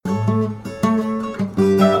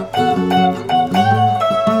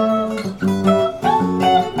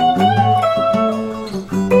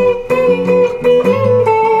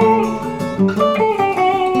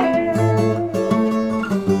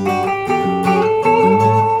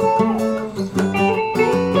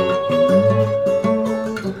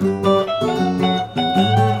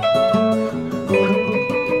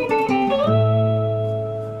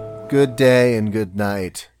good day and good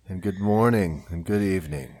night and good morning and good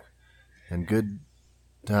evening and good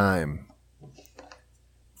time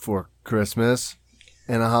for Christmas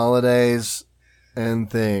and holidays and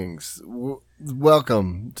things.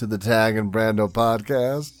 Welcome to the Tag and Brando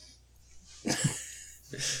podcast.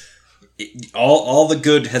 All the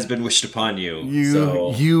good has been wished upon you.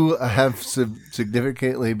 You have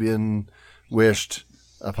significantly been wished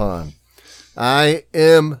upon. I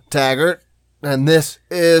am Taggart, and this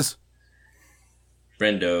is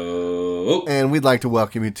Brando. And we'd like to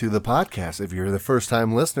welcome you to the podcast. If you're the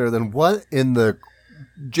first-time listener, then what in the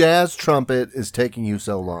jazz trumpet is taking you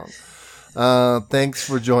so long? Thanks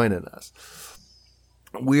for joining us.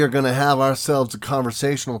 We are going to have ourselves a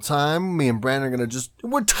conversational time. Me and Brandon are going to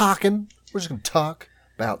we're just going to talk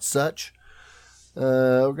about such.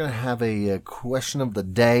 We're going to have a question of the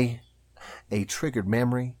day, a triggered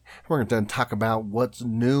memory. We're going to talk about what's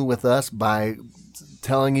new with us by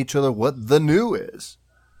telling each other what the new is.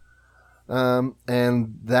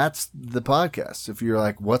 And that's the podcast. If you're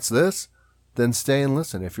like, what's this? Then stay and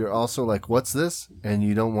listen. If you're also like, what's this? And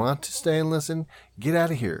you don't want to stay and listen, get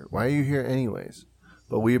out of here. Why are you here anyways?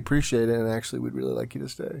 But we appreciate it, and actually we'd really like you to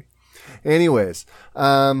stay. Anyways,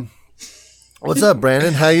 what's up,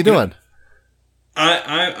 Brandon? How you doing?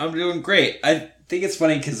 I'm doing great. I think it's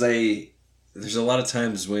funny because there's a lot of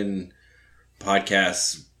times when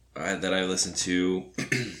podcasts that I listen to,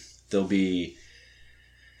 they'll be,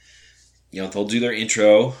 they'll do their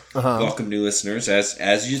intro, welcome new listeners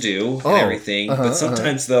as you do, and everything. But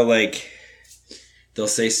sometimes they'll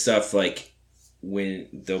say stuff like when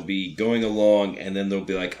they'll be going along, and then they'll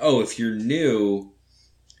be like, "Oh, if you're new,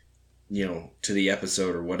 to the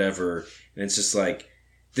episode or whatever," and it's just like,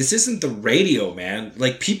 this isn't the radio, man.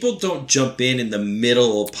 Like, people don't jump in the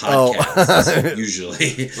middle of podcasts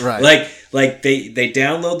usually. Right. Like they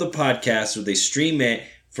download the podcast or they stream it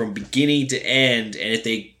from beginning to end, and if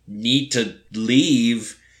they need to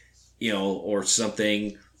leave, or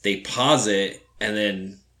something, they pause it and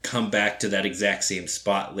then come back to that exact same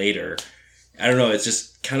spot later. I don't know. It's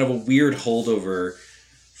just kind of a weird holdover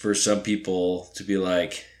for some people to be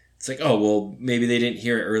like, it's like, oh, well, maybe they didn't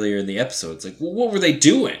hear it earlier in the episode. It's like, well, what were they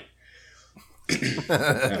doing?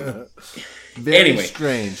 Very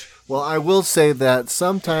strange. Well, I will say that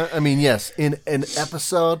sometimes, yes, in an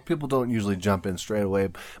episode, people don't usually jump in straight away,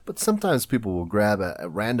 but sometimes people will grab a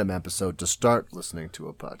random episode to start listening to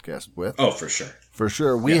a podcast with. Oh, for sure. For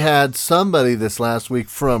sure. We had somebody this last week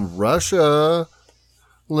from Russia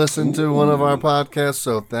listen to one of our podcasts,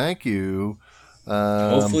 so thank you.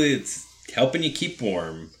 Hopefully it's helping you keep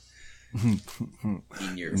warm in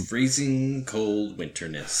your freezing cold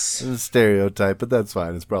winterness. It's a stereotype, but that's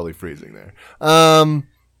fine. It's probably freezing there.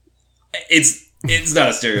 It's not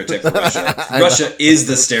a stereotype for Russia. Russia is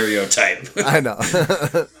the stereotype. I know.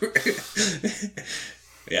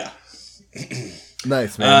 Yeah.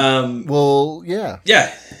 Nice, man. Well, yeah.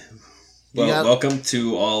 Yeah. Well, welcome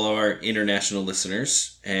to all our international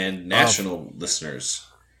listeners and national listeners.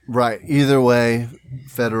 Right. Either way,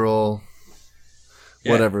 federal,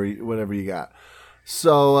 whatever you got.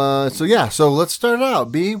 So let's start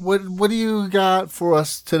out. B, what do you got for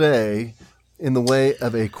us today in the way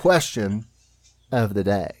of a question of the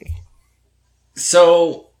day?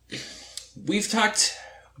 So, we've talked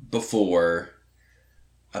before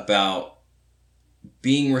about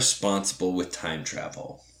being responsible with time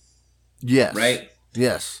travel. Yes. Right?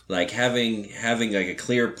 Yes. Like having like a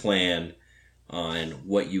clear plan on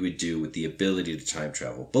what you would do with the ability to time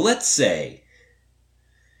travel. But let's say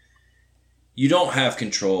you don't have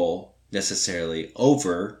control necessarily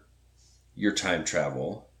over your time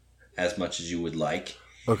travel as much as you would like.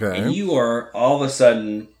 Okay. And you are all of a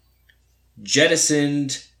sudden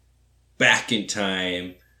jettisoned back in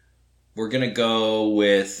time. We're going to go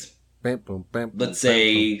with, let's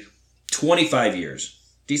say, 25 years.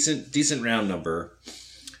 Decent round number.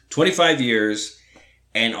 25 years,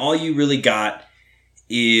 and all you really got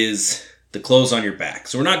is the clothes on your back.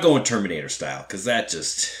 So we're not going Terminator style, because that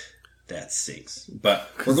sinks. But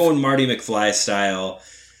we're going Marty McFly style.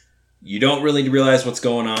 You don't really realize what's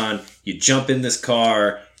going on. You jump in this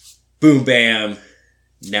car, boom, bam.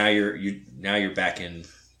 Now you're back in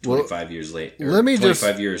 25 years late. Let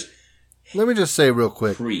me just say real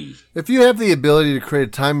quick. If you have the ability to create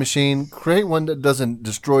a time machine, create one that doesn't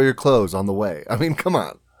destroy your clothes on the way. Come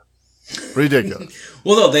on. Ridiculous.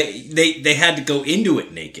 Well, no, they had to go into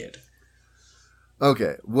it naked.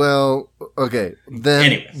 Okay. Well, okay.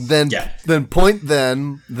 Then point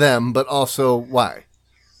them, but also why?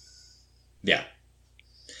 Yeah.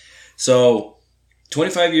 So,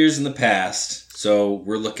 25 years in the past. So,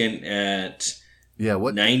 we're looking at Yeah,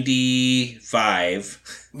 what?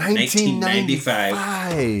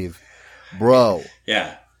 1995. Bro.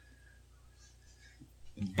 Yeah.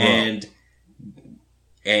 Bro.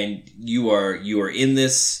 And you are in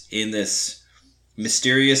this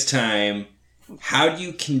mysterious time. How do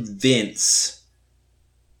you convince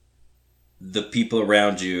the people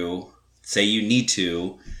around you, say you need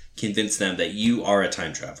to convince them that you are a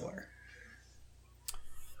time traveler?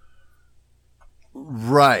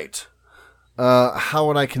 Right. How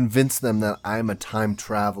would I convince them that I'm a time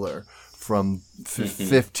traveler from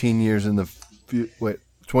 15 years in the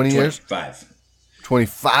 20 years?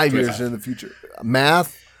 25 years in the future.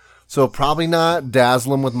 Math? So probably not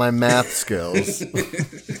dazzle them with my math skills.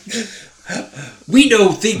 We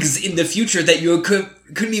know things in the future that you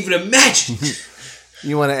couldn't even imagine.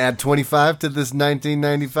 You want to add 25 to this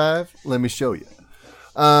 1995? Let me show you.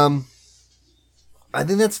 I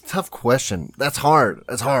think that's a tough question. That's hard.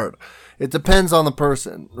 It depends on the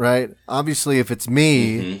person, right? Obviously, if it's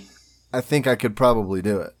me, I think I could probably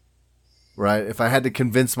do it, right? If I had to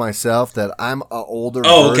convince myself that I'm an older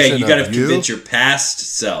version of you. You got to convince your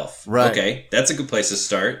past self. Right. Okay, that's a good place to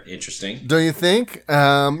start. Interesting. Don't you think?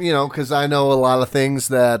 Because I know a lot of things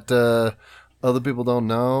that other people don't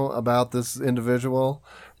know about this individual.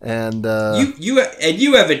 And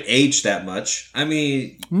you haven't aged that much. I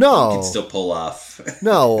mean, no, you can still pull off.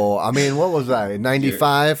 No, I mean, what was I?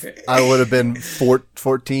 95. I would have been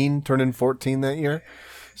 14, turning 14 that year.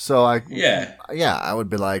 So I would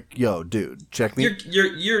be like, yo, dude, check me.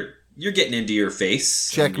 You're getting into your face.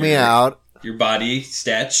 Check me out. Your body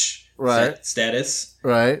status. Right.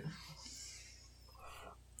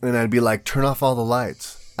 And I'd be like, turn off all the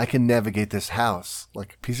lights. I can navigate this house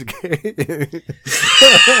like a piece of cake.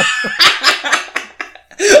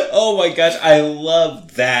 Oh my gosh, I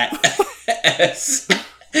love that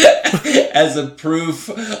as a proof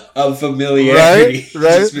of familiarity.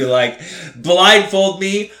 Right. Just be like, blindfold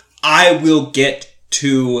me, I will get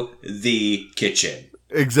to the kitchen.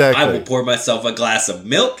 Exactly. I will pour myself a glass of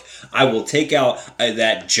milk. I will take out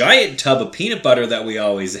that giant tub of peanut butter that we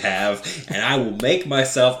always have, and I will make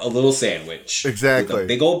myself a little sandwich. Exactly. With a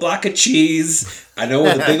big old block of cheese. I know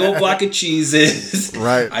where the big old block of cheese is.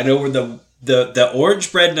 Right. I know where the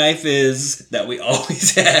orange bread knife is that we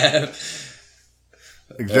always have.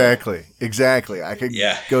 Exactly. I could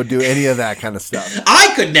go do any of that kind of stuff.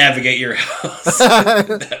 I could navigate your house at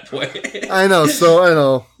that point. I know.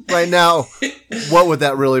 Right now, what would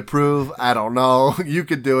that really prove? I don't know. You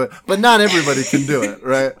could do it, but not everybody can do it,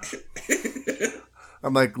 right?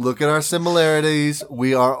 I'm like, look at our similarities.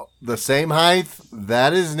 We are the same height.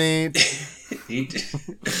 That is neat.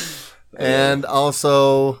 And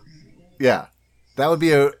also, I think that would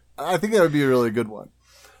be a really good one.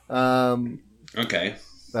 Okay.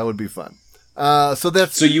 That would be fun.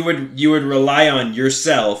 So you would rely on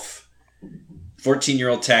yourself,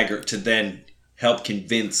 14-year-old Taggart, to then help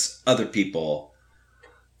convince other people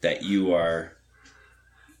that you are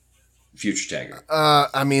future Taggart.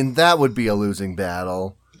 I mean, that would be a losing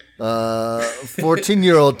battle.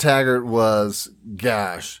 14-year-old Taggart was,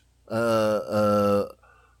 a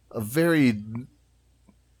very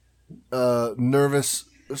nervous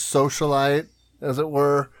socialite, as it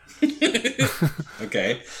were.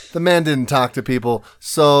 Okay. The man didn't talk to people,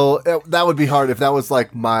 so that would be hard if that was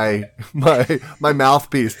like my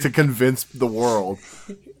mouthpiece to convince the world.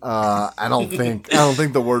 I don't think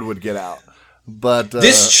the word would get out. But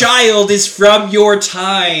this child is from your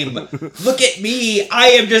time. Look at me. I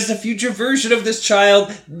am just a future version of this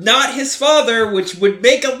child, not his father, which would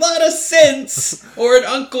make a lot of sense. Or an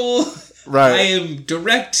uncle. Right. I am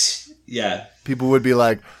direct. Yeah. People would be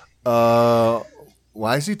like,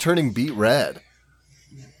 why is he turning beet red?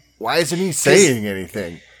 Why isn't he saying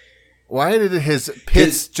anything? Why did his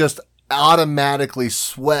pits just automatically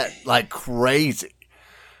sweat like crazy?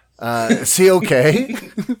 Is he okay?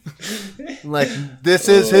 Like, this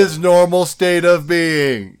is his normal state of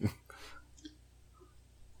being.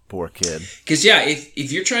 Poor kid. Because,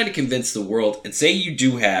 if you're trying to convince the world, and say you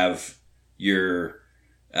do have your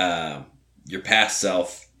past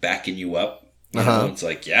self backing you up, you know, it's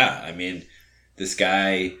like, I mean, this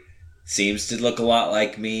guy seems to look a lot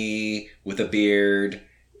like me with a beard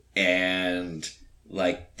and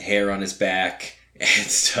like hair on his back and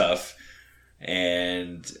stuff.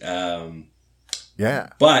 And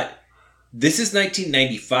but this is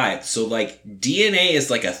 1995, so like DNA is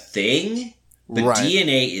like a thing, but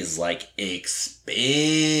DNA is like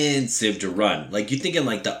expensive to run. Like you're thinking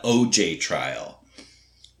like the OJ trial,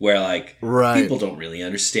 where like people don't really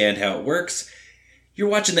understand how it works. You're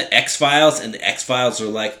watching the X-Files, and the X-Files are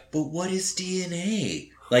like, but what is DNA?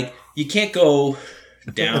 Like, you can't go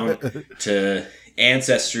down to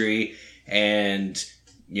Ancestry and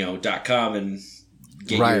 .com and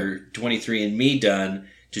get your 23andMe done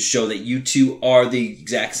to show that you two are the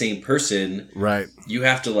exact same person. Right. You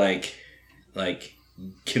have to like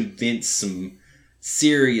convince some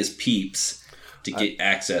serious peeps to get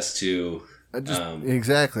access to.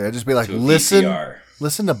 Exactly. I'd just be like,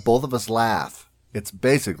 listen to both of us laugh. It's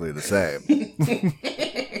basically the same.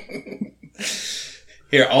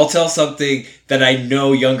 Here, I'll tell something that I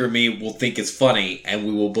know younger me will think is funny, and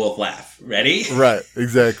we will both laugh. Ready? Right.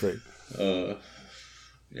 Exactly.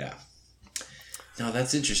 Yeah. No,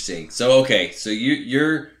 that's interesting. So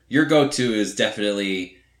your go-to is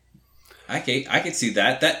definitely. I can see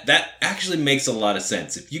that. That actually makes a lot of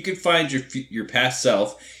sense. If you could find your past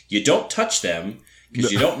self, you don't touch them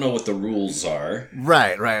because you don't know what the rules are.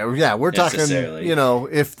 Right. Yeah, we're talking.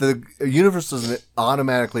 If the universe doesn't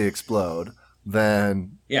automatically explode,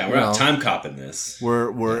 then we're not time copping this.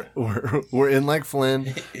 We're in like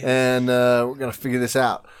Flynn, and we're gonna figure this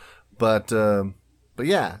out. But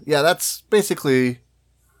yeah, that's basically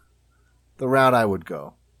the route I would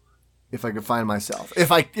go. If I could find myself.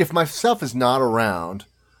 If myself is not around,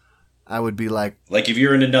 I would be like if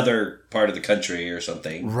you're in another part of the country or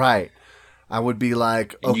something. Right. I would be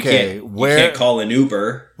like, and okay, you can't call an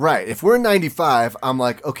Uber. Right. If we're in 95, I'm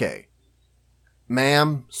like, okay,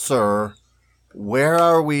 ma'am, sir, where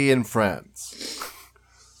are we in Friends?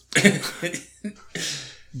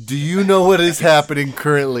 Do you know what is happening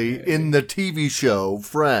currently in the TV show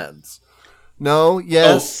Friends? No?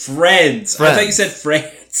 Yes? Oh, Friends. I thought you said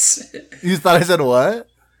France. You thought I said what?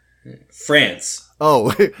 France.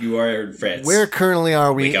 Oh. You are in France. Where currently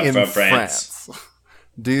are we in from France?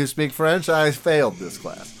 Do you speak French? I failed this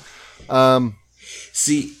class.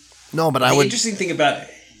 See, no, but the interesting thing about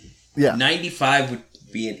 95 would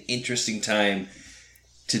be an interesting time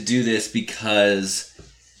to do this because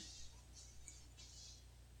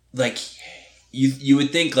you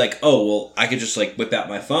would think oh well, I could just whip out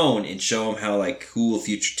my phone and show them how cool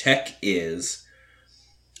future tech is,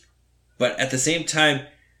 but at the same time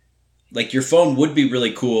your phone would be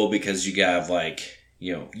really cool because you have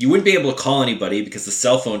you wouldn't be able to call anybody because the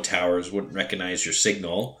cell phone towers wouldn't recognize your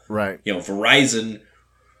signal. Right. Verizon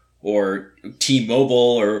or T-Mobile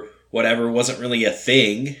or whatever wasn't really a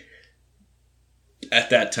thing at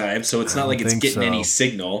that time, so it's not like it's getting any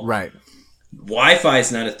signal. Right. Wi-Fi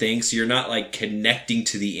is not a thing, so you're not connecting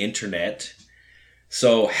to the internet.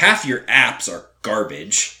 So half your apps are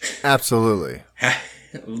garbage. Absolutely.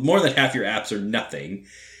 More than half your apps are nothing.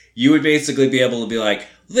 You would basically be able to be like,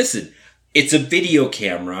 listen, it's a video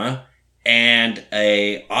camera and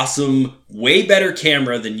a awesome, way better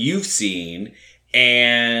camera than you've seen,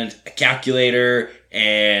 and a calculator,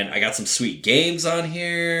 and I got some sweet games on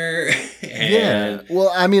here. Yeah.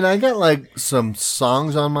 Well, I mean, I got some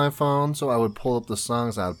songs on my phone, so I would pull up the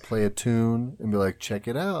songs, I would play a tune and be like, check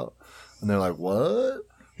it out. And they're like, what?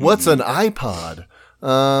 What's an iPod?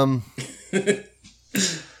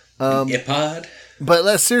 iPod?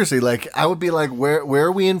 But seriously, I would be like, where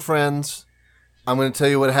are we in Friends? I'm going to tell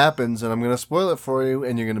you what happens, and I'm going to spoil it for you,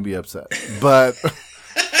 and you're going to be upset. But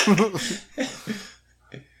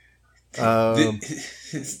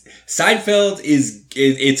Seinfeld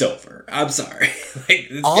it's over. I'm sorry.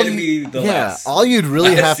 It's going to be the last. All you'd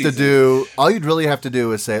really have season. to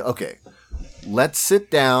do is say, okay, let's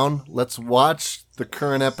sit down, let's watch the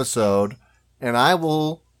current episode, and I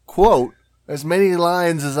will quote as many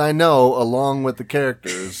lines as I know along with the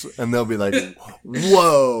characters, and they'll be like,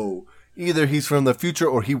 whoa, either he's from the future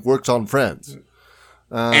or he works on Friends.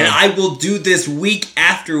 And I will do this week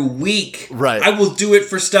after week. Right. I will do it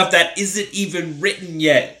for stuff that isn't even written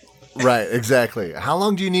yet. Right, exactly. How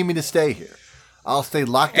long do you need me to stay here? I'll stay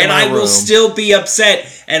locked in and my I room. will still be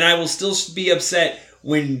upset. And I will still be upset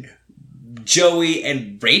when Joey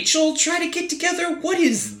and Rachel try to get together. What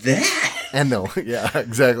is that? And no, yeah,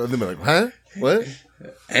 exactly. They'll be like, huh? What?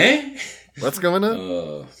 What's going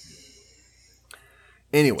on?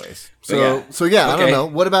 Anyways, so yeah, okay. I don't know.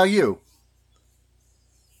 What about you?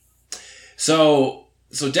 So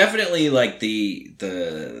definitely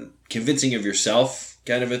the convincing of yourself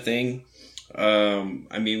kind of a thing.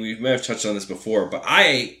 I mean, we may have touched on this before, but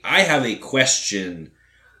I have a question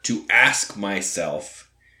to ask myself.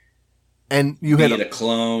 And you had a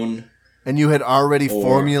clone. And you had already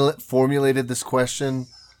formulated this question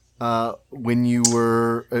when you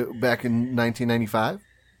were back in 1995?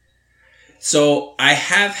 So I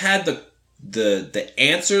have had the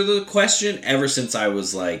answer to the question ever since I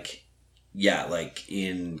was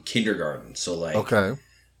in kindergarten. So okay.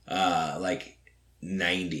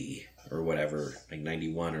 90 or whatever,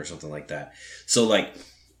 91 or something like that. So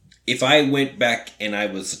if I went back and I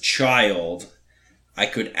was a child, I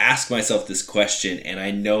could ask myself this question, and I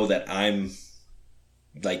know that I'm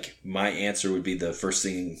like my answer would be the first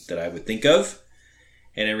thing that I would think of,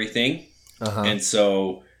 and everything, and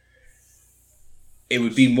so it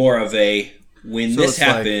would be more of a when this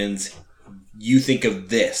happens, you think of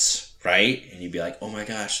this, right? And you'd be like, oh my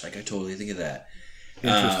gosh, like I totally think of that.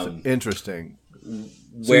 Interesting.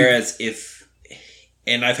 Whereas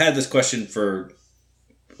and I've had this question for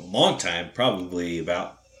a long time, probably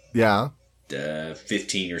about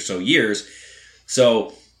 15 or so years.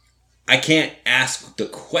 So I can't ask the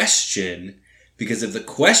question because if the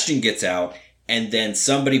question gets out and then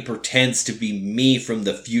somebody pretends to be me from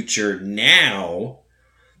the future now,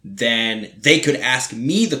 then they could ask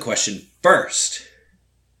me the question first.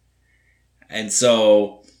 And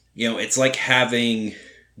so, it's like having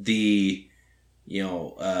the,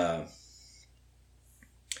 your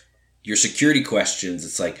security questions.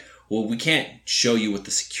 It's like, well, we can't show you what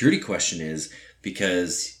the security question is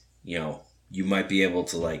because, you might be able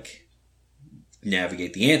to like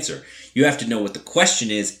navigate the answer. You have to know what the question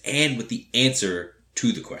is and what the answer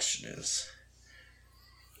to the question is.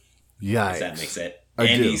 Yikes. If that makes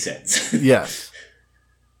any sense. Yes.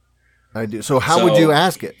 I do. So how would you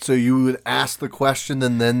ask it? So you would ask the question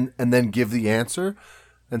and then give the answer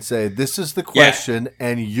and say, this is the question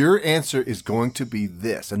and your answer is going to be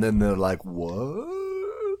this. And then they're like, what?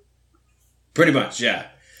 Pretty much, yeah.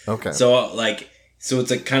 Okay. So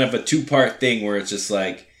it's a kind of a two-part thing where it's just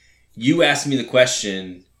like, you ask me the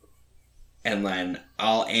question and then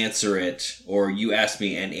I'll answer it, or you ask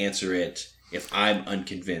me and answer it if I'm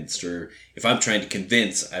unconvinced, or if I'm trying to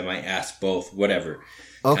convince, I might ask both, whatever.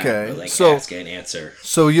 Okay. Kind of so ask and answer.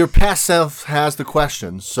 So your past self has the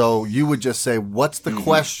question. So you would just say, what's the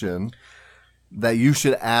question that you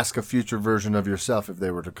should ask a future version of yourself if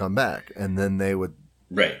they were to come back? And then they would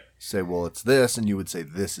say, well, it's this. And you would say,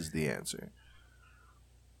 this is the answer.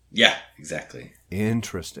 Yeah, exactly.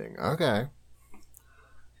 Interesting. Okay.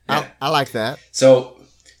 Yeah. I like that. So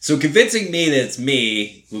convincing me that it's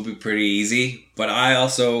me will be pretty easy. But I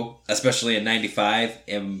also, especially in 95,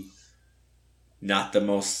 am not the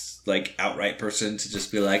most like outright person to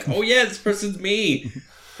just be like, oh yeah, this person's me.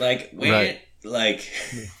 Like, wait, like,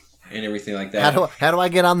 and everything like that. How do I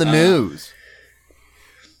get on the news?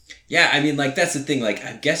 Yeah, I mean, like, that's the thing. Like,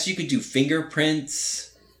 I guess you could do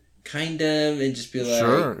fingerprints, kind of, and just be like,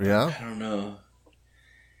 sure, yeah. I don't know.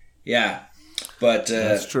 Yeah, but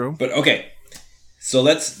that's true. But okay,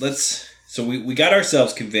 so so we got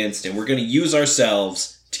ourselves convinced, and we're going to use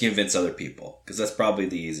ourselves to convince other people because that's probably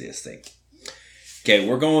the easiest thing. Okay,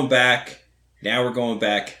 we're going back. Now we're going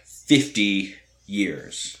back 50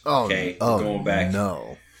 years. Oh, okay, we're going back.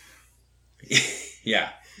 No.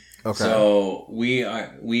 Yeah. Okay. So we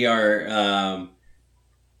are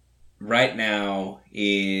right now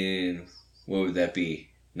in, what would that be?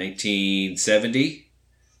 1970.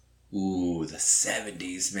 Ooh, the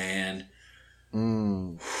 70s, man.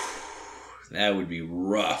 That would be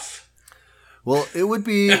rough. Well, it would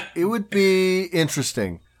be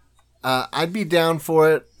interesting. I'd be down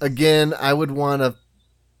for it. Again, I would want to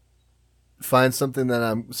find something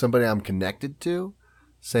that somebody I'm connected to,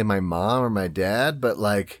 say my mom or my dad, but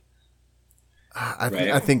like,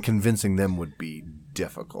 I think convincing them would be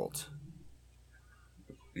difficult.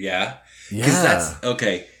 Yeah. Yeah.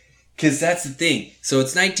 Because that's the thing. So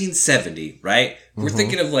it's 1970, right? We're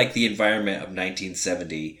thinking of like the environment of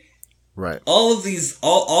 1970. Right. All of these,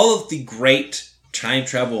 all of the great time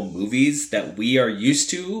travel movies that we are used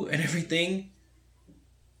to and everything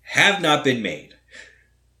have not been made.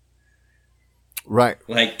 Right.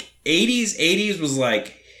 Like 80s was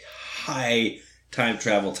like high time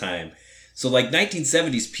travel time. So like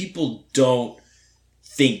 1970s, people don't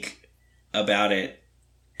think about it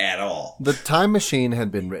at all. The Time Machine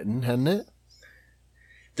had been written, hadn't it?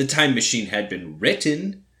 The Time Machine had been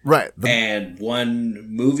written. Right. And one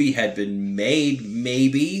movie had been made,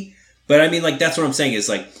 maybe. But I mean, like, that's what I'm saying is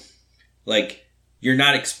like you're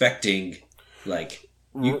not expecting, like,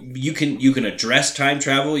 you can address time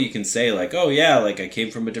travel. You can say like, oh yeah, like I came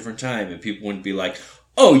from a different time, and people wouldn't be like,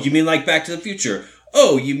 oh, you mean like Back to the Future?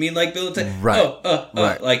 Oh, you mean like Bill and Ted? Right.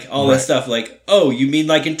 Right. Like all that stuff. Like, oh, you mean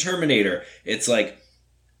like in Terminator? It's like,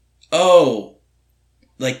 oh,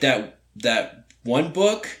 like that one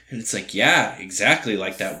book, and it's like, yeah, exactly,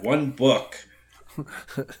 like that one book.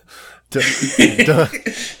 Do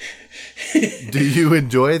you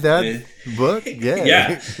enjoy that book? Yeah.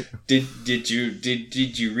 Yeah. Did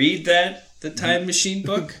you read the Time Machine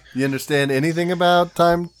book? You understand anything about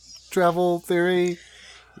time travel theory?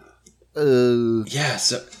 Yeah.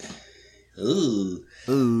 So.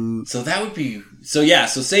 So that would be. So yeah.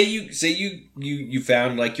 So say you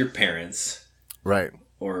found like your parents. Right.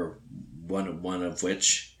 or one of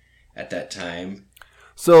which at that time.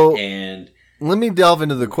 So, and let me delve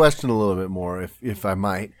into the question a little bit more, if I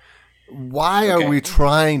might. Why are we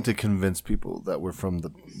trying to convince people that we're from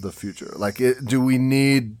the future? Like, do we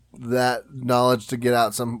need that knowledge to get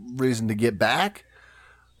out some reason to get back?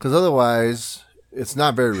 Because otherwise, it's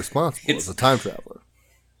not very responsible as a time traveler.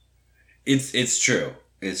 It's true.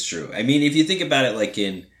 It's true. I mean, if you think about it, like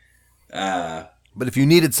in... but if you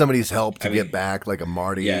needed somebody's help to get back, like a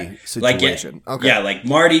Marty situation. Like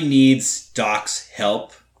Marty needs Doc's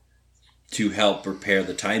help to help repair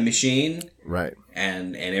the time machine. Right.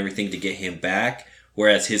 And everything to get him back.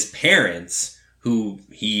 Whereas his parents, who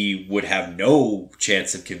he would have no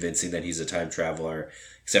chance of convincing that he's a time traveler,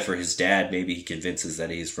 except for his dad, maybe he convinces that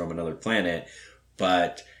he's from another planet.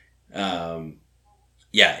 But,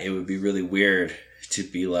 it would be really weird to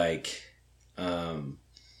be like,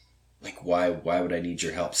 why would I need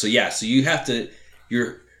your help? So you have to,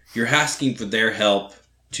 you're asking for their help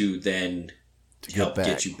to then help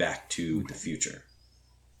get you back to the future.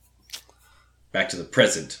 Back to the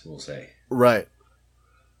present, we'll say. Right.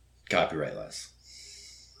 Copyright less.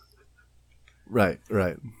 Right.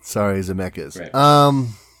 Sorry, Zemeckis. Right.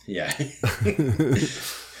 Yeah.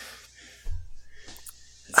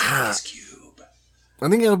 Ice Cube. I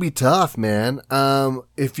think it'll be tough, man.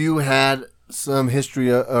 If you had some history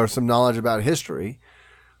or some knowledge about history,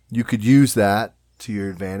 you could use that to your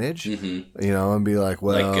advantage. Mm-hmm. And be like,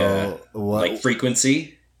 well, like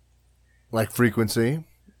frequency. Like frequency.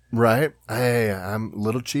 Right. Hey, I'm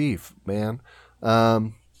Little Chief, man.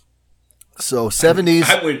 So 70s.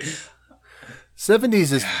 I would.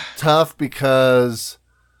 70s is tough because,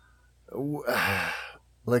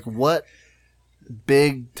 what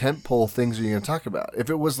big tentpole things are you going to talk about? If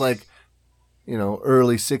it was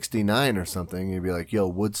early 69 or something, you'd be like, yo,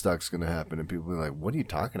 Woodstock's going to happen. And people would be like, what are you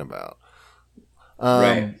talking about?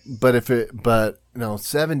 Right. But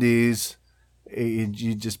 70s,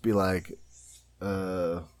 you'd just be like,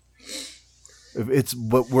 we're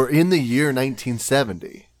in the year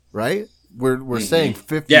 1970, right? We're saying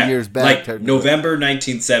 50 years back. Like November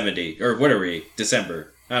 1970, or what are we?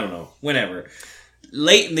 December. I don't know. Whenever.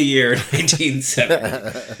 Late in the year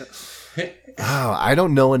 1970. I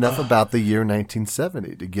don't know enough about the year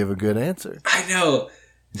 1970 to give a good answer. I know.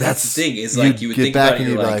 That's the thing. Is like you would think about it,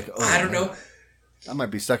 you're like, I don't know. I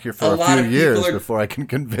might be stuck here for a few years before I can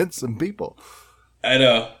convince some people. I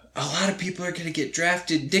know. A lot of people are going to get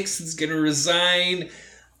drafted. Nixon's going to resign.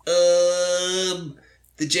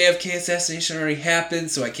 The JFK assassination already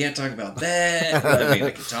happened, so I can't talk about that. I mean,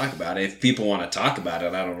 I can talk about it. If people want to talk about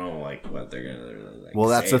it, I don't know, what they're going to Well,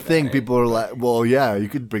 that's the thing. People are like, well, yeah, you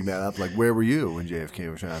could bring that up. Like, where were you when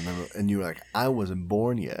JFK was trying? And you were like, I wasn't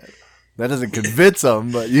born yet. That doesn't convince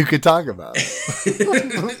them, but you could talk about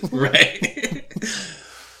it. Right.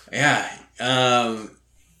 Yeah. I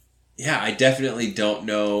definitely don't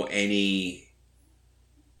know any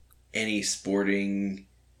sporting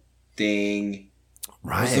thing.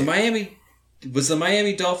 Right. Was the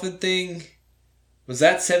Miami Dolphin thing, was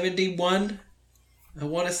that 71? I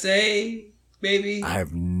want to say, maybe. I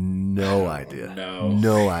have no idea.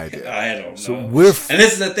 No idea. I don't know. So and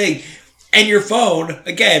this is the thing. And your phone,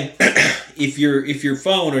 again, if your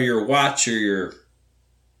phone or your watch or your,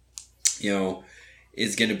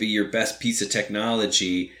 is going to be your best piece of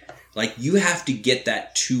technology, like you have to get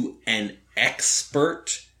that to an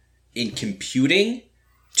expert in computing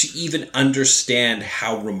to even understand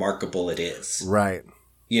how remarkable it is. Right.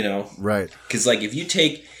 Right. Because like if you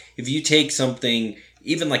take something,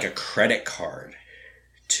 even like a credit card,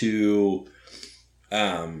 to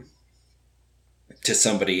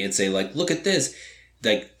somebody and say like, look at this,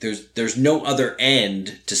 like there's no other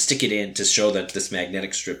end to stick it in to show that this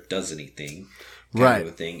magnetic strip does anything, kind of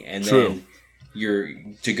a thing. And then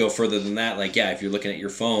to go further than that, like if you're looking at your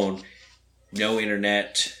phone, no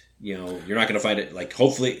internet. You're not going to find it, like,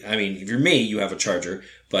 hopefully, I mean, if you're me, you have a charger,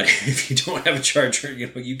 but if you don't have a charger,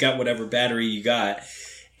 you got whatever battery you got,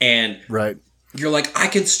 and you're like, I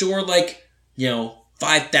can store,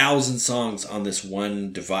 5,000 songs on this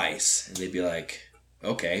one device, and they'd be like,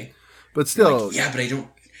 okay. But still. Like,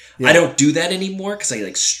 but I don't do that anymore, because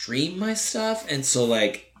I, stream my stuff, and so,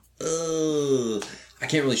 I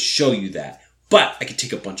can't really show you that. But I could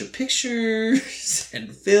take a bunch of pictures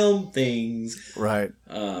and film things. Right.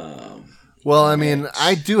 Well, I mean,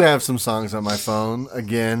 I do have some songs on my phone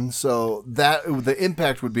again, so that the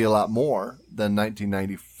impact would be a lot more than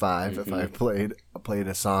 1995 if I played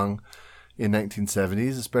a song in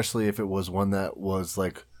 1970s, especially if it was one that was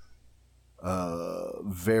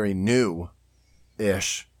very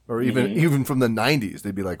new-ish, or even from the 90s.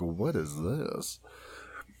 They'd be like, "What is this?"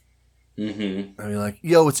 Mm-hmm. I mean, like,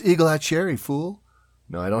 yo, it's Eagle Eye Cherry, fool.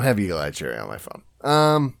 No, I don't have Eagle Eye Cherry on my phone.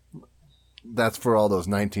 That's for all those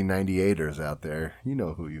 1998ers out there. You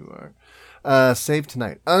know who you are. Save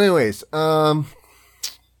tonight. Anyways, but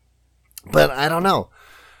I don't know.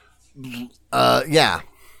 Yeah.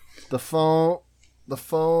 The phone.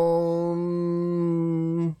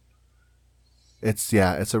 It's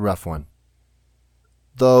a rough one.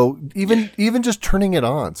 Though, even just turning it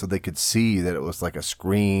on so they could see that it was like a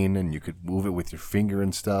screen and you could move it with your finger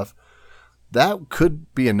and stuff, that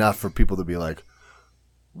could be enough for people to be like,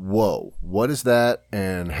 whoa, what is that?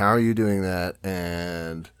 And how are you doing that?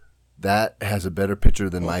 And that has a better picture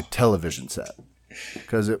than my television set.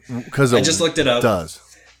 Because I just looked it up. Does.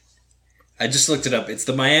 I just looked it up. It's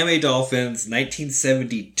the Miami Dolphins.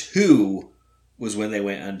 1972 was when they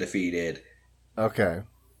went undefeated. Okay.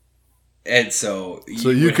 And so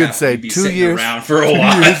you could say 2 years around for a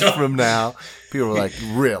while. 2 years from now, people are like,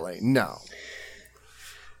 really? No.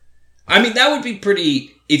 I mean, that would be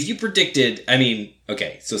pretty. If you predicted, I mean,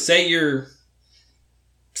 okay, so say you're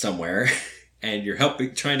somewhere and you're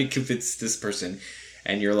trying to convince this person,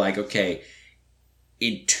 and you're like, okay,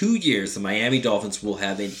 in 2 years, the Miami Dolphins will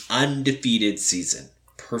have an undefeated season.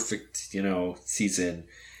 Perfect, season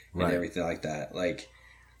and everything like that. Like,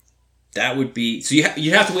 that would be... So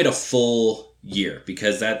you have to wait a full year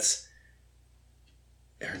because that's...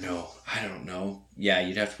 Or no, I don't know. Yeah,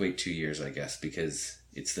 you'd have to wait 2 years, I guess, because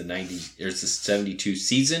it's the 72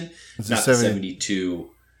 season, it's not the 72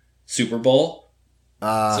 Super Bowl.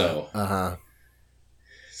 So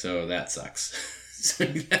that sucks. So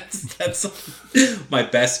that's my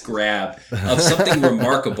best grab of something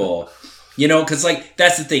remarkable. Because, like,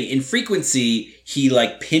 that's the thing. In Frequency, he,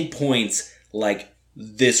 like, pinpoints, like,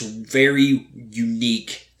 this very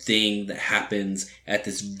unique thing that happens at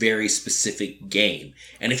this very specific game.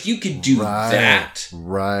 And if you could do that...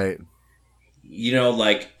 Right.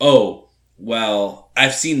 Like, oh, well,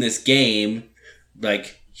 I've seen this game.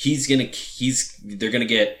 Like, they're gonna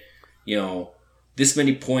get, this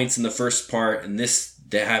many points in the first part, and is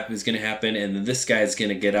going to happen, and then this guy's going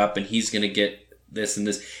to get up, and he's going to get this and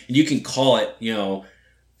this. And you can call it,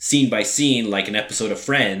 scene by scene, like an episode of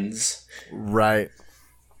Friends. Right.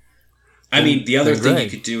 I mean, the other thing you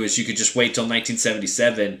could do is you could just wait till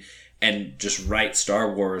 1977 and just write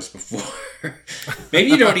Star Wars before.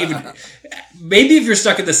 Maybe you don't even... Maybe if you're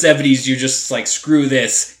stuck in the 70s, you're just like, screw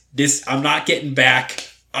this. I'm not getting back.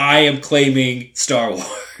 I am claiming Star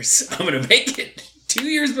Wars. I'm going to make it 2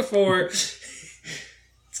 years before. It's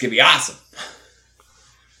going to be awesome.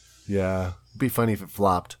 Yeah. It'd be funny if it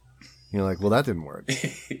flopped. You're like, well, that didn't work.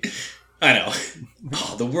 I know.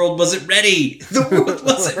 Oh, the world wasn't ready. The world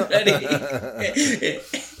wasn't ready.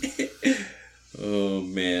 Oh,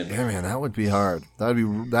 man. Yeah, man, that would be hard.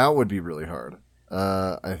 That would be really hard.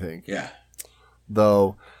 I think. Yeah.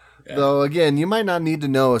 Though, again, you might not need to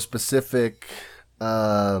know a specific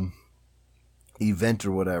event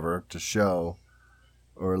or whatever to show,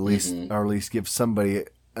 or at least give somebody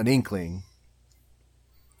an inkling,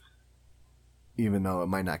 even though it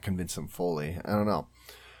might not convince them fully. I don't know.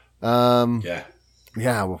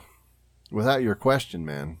 Yeah. Well, without your question,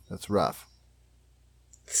 man, that's rough.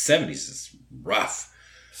 The 70s is rough.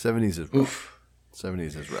 70s is rough. Oof.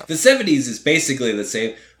 70s is rough. The 70s is basically the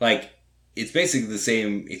same. Like, it's basically the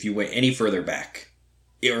same if you went any further back.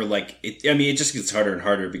 It just gets harder and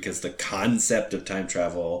harder because the concept of time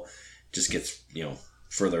travel just gets,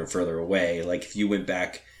 further and further away. Like, if you went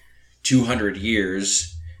back 200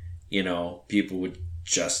 years, people would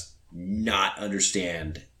just not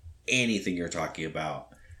understand anything you're talking about.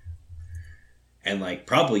 And, like,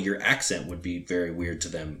 probably your accent would be very weird to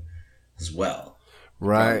them as well.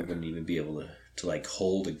 Right. You wouldn't even be able to like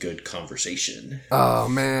hold a good conversation. Oh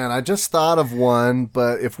man, I just thought of one,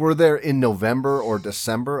 but if we're there in November or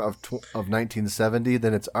December of 1970,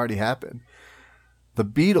 then it's already happened. The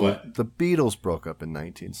Beatles broke up in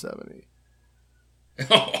 1970.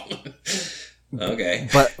 Okay.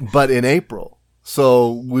 But in April.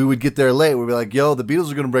 So we would get there late. We'd be like, "Yo, the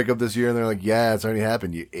Beatles are going to break up this year," and they're like, "Yeah, it's already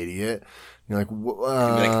happened, you idiot." You're like,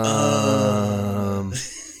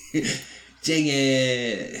 dang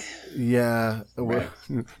it. Yeah. Right.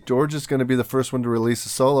 George is going to be the first one to release a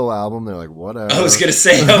solo album. They're like, whatever. I was going to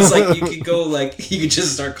say, you could go, you could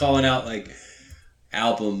just start calling out,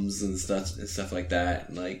 albums and stuff like that.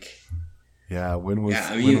 And, yeah, when was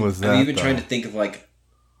that? I'm even trying to think of,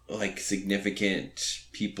 significant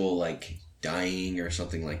people, dying or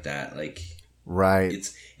something like that. Right.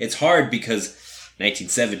 It's hard because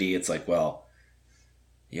 1970, it's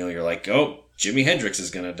you're like, oh, Jimi Hendrix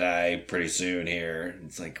is going to die pretty soon here.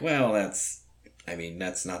 It's like, well, that's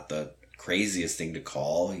not the craziest thing to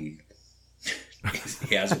call. He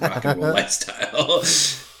he has a rock and roll lifestyle.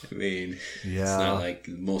 I mean, yeah. It's not like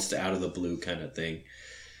the most out of the blue kind of thing.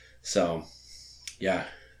 So, yeah.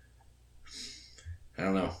 I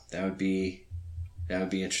don't know. That would be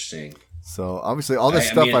interesting. So obviously all this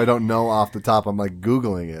stuff I don't know off the top. I'm like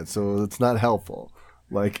Googling it, so it's not helpful.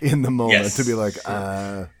 Like in the moment to be like,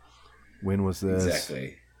 when was this?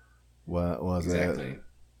 Exactly. What was it?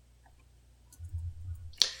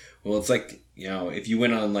 Well, it's like, if you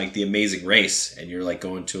went on like The Amazing Race and you're like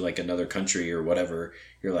going to like another country or whatever,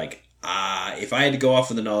 you're like, if I had to go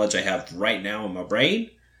off of the knowledge I have right now in my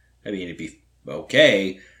brain, I mean, it'd be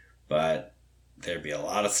okay, but there'd be a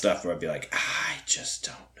lot of stuff where I'd be like, I just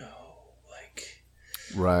don't know.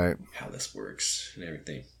 Right. How this works and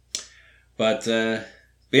everything. But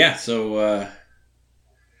yeah, so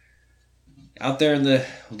out there in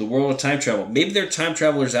the world of time travel, maybe there are time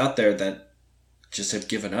travelers out there that just have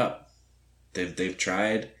given up. They've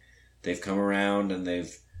tried, they've come around, and they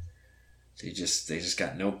just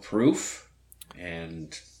got no proof,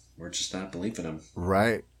 and we're just not believing them.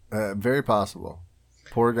 Right. Very possible.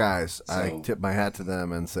 Poor guys. So, I tip my hat to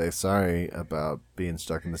them and say sorry about being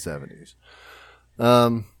stuck in the 70s.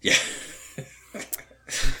 Yeah.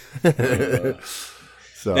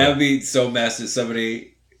 So that would be so massive.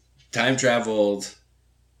 Somebody time traveled,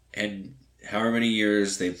 and however many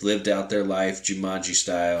years they've lived out their life Jumanji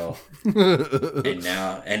style,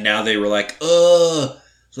 and now they were like,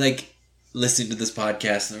 like listening to this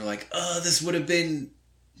podcast, and they're like, this would have been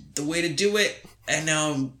the way to do it, and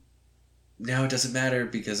now it doesn't matter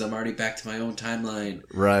because I'm already back to my own timeline.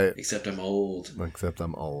 Right. Except I'm old.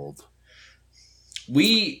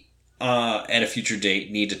 We, at a future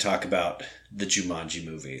date, need to talk about the Jumanji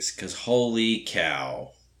movies. Because holy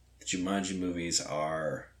cow, the Jumanji movies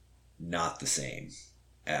are not the same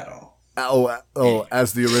at all. Oh,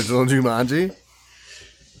 as the original Jumanji?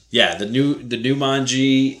 Yeah, the new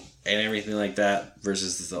Manji and everything like that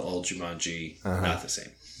versus the old Jumanji, not the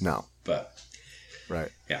same. No. But,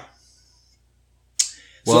 right. Yeah.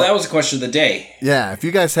 So that was the question of the day. Yeah, if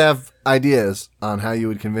you guys have ideas on how you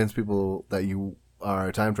would convince people that you are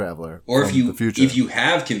a time traveler, or if you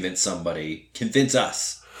have convinced somebody, convince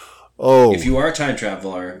us. Oh, if you are a time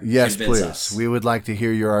traveler, yes, convince please. us. We would like to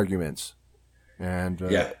hear your arguments, and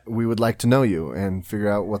we would like to know you and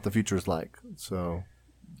figure out what the future is like. So,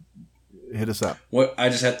 hit us up. What I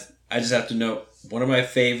just have to know. One of my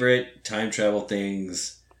favorite time travel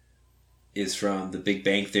things is from The Big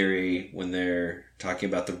Bang Theory when they're talking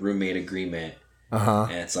about the roommate agreement.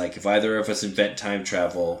 And it's like, if either of us invent time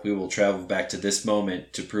travel, we will travel back to this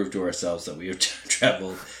moment to prove to ourselves that we have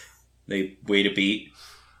traveled. They wait a beat.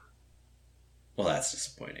 Well, that's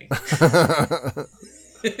disappointing.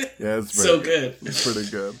 Yeah, it's so good. It's pretty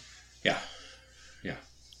good. Yeah.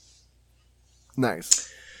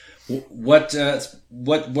 Nice. What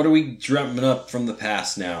are we drumming up from the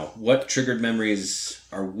past now? What triggered memories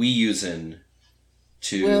are we using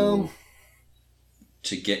to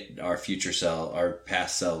get our our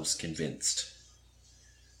past selves convinced?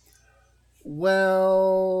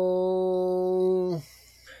 Well,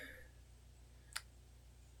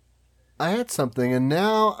 I had something, and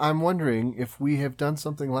now I'm wondering if we have done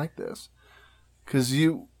something like this. Because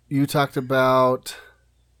you talked about...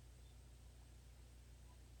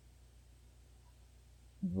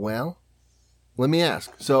 Well, let me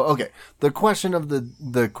ask. So, okay, the question of the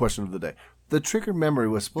day. The trigger memory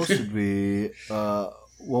was supposed to be,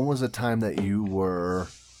 when was the time that you were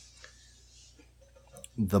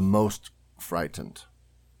the most frightened?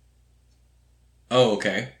 Oh,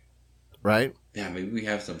 okay. Right? Yeah, maybe we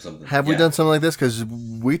have something. Have we done something like this? Because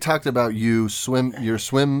we talked about your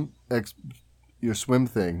swim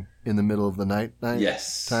thing in the middle of the night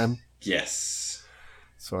yes. time. Yes.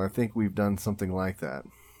 So I think we've done something like that.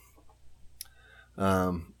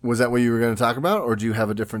 Was that what you were going to talk about, or do you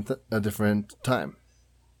have a different time?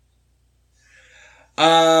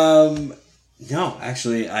 No,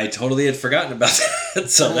 actually, I totally had forgotten about that.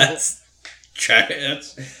 So that's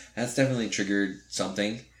definitely triggered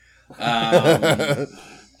something.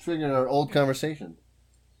 Triggered our old conversation.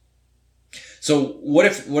 So what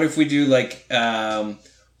if we do like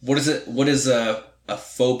what is a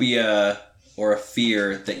phobia or a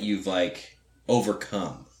fear that you've like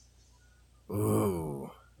overcome?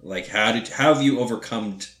 Ooh. Like how have you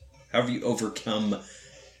overcome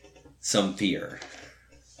some fear?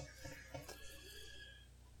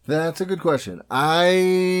 That's a good question.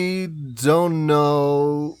 I don't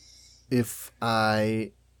know if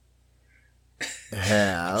I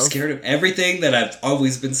have. I'm scared of everything that I've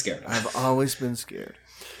always been scared of. I've always been scared.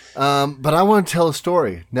 But I want to tell a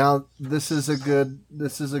story. Now, this has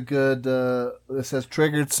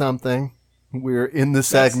triggered something. We're in the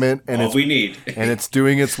segment, and all we need, and it's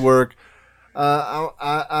doing its work.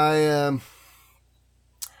 I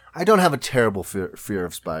don't have a terrible fear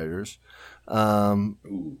of spiders.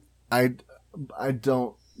 I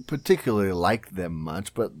don't particularly like them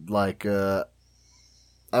much, but like I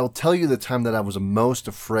will tell you the time that I was most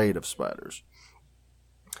afraid of spiders.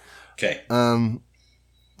 Okay.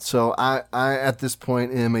 So I at this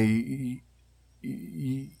point am a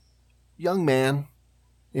young man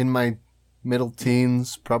in my middle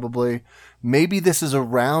teens, probably. Maybe this is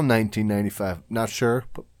around 1995. Not sure,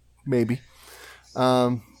 but maybe.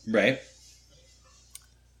 Right.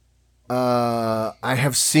 I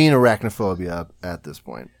have seen arachnophobia at this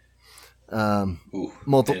point.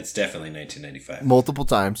 It's definitely 1995. Multiple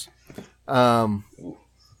times. I'm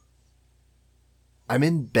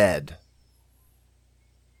in bed.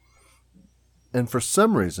 And for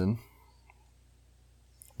some reason,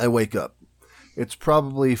 I wake up. It's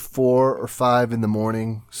probably 4 or 5 in the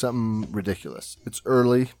morning, something ridiculous. It's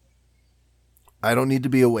early. I don't need to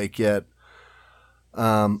be awake yet.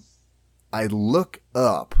 I look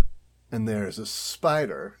up, and there's a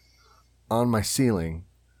spider on my ceiling,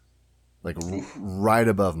 like right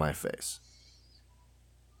above my face.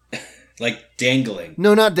 Like dangling?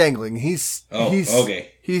 No, not dangling. He's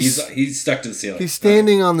okay. He's stuck to the ceiling. He's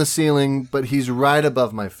standing on the ceiling, but he's right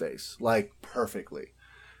above my face, like perfectly.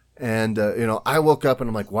 And, I woke up and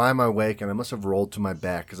I'm like, why am I awake? And I must have rolled to my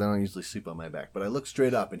back because I don't usually sleep on my back. But I look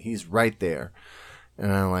straight up and he's right there.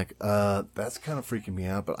 And I'm like, that's kind of freaking me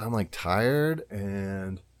out. But I'm like tired.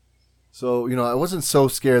 And so, I wasn't so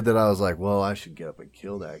scared that I was like, well, I should get up and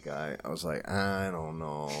kill that guy. I was like, I don't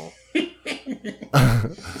know.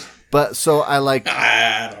 But so I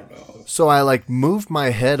don't know. So I moved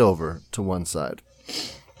my head over to one side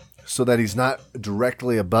so that he's not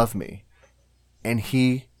directly above me. And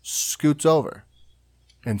he scoots over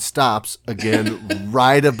and stops again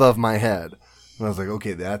right above my head. And I was like,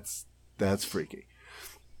 okay, that's freaky.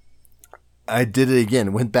 I did it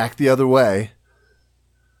again, went back the other way,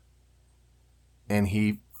 and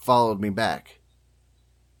he followed me back.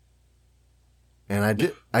 And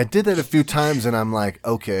I did that a few times, and I'm like,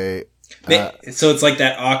 okay. So it's like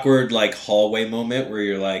that awkward hallway moment where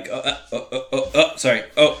you're like, sorry,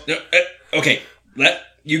 okay,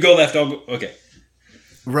 you go left, I'll go, okay.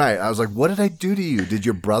 Right. I was like, what did I do to you? Did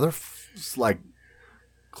your brother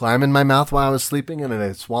climb in my mouth while I was sleeping and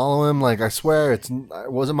I swallow him? I swear it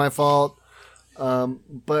wasn't my fault.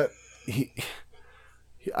 But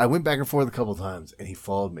I went back and forth a couple times and he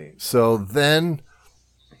followed me. So then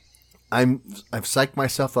I've psyched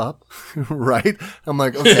myself up, right? I'm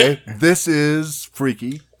like, okay, this is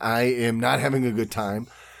freaky. I am not having a good time.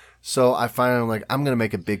 So I finally I'm going to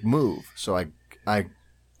make a big move. So I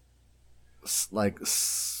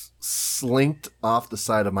slinked off the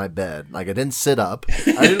side of my bed. I didn't sit up.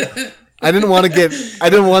 I didn't want to get I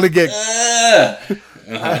didn't want to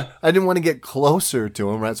get closer to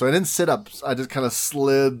him, right? So I didn't sit up. I just kind of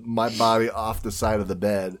slid my body off the side of the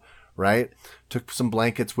bed, right? Took some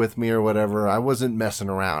blankets with me or whatever. I wasn't messing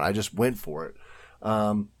around. I just went for it.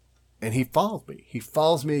 And he follows me. He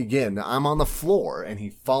follows me again. Now, I'm on the floor, and he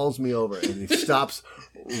follows me over, and he stops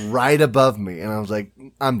right above me. And I was like,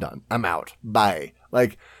 I'm done. I'm out. Bye.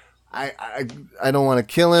 I don't want to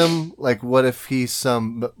kill him. What if he's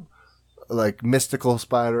some, mystical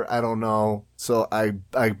spider? I don't know. So I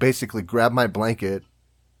basically grabbed my blanket,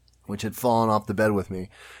 which had fallen off the bed with me,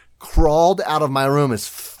 crawled out of my room as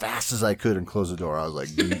fast as I could, and closed the door. I was like,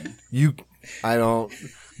 I don't...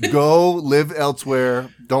 Go live elsewhere.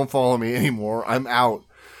 Don't follow me anymore. I'm out.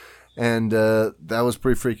 And that was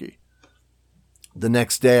pretty freaky. The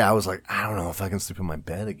next day, I was like, I don't know if I can sleep in my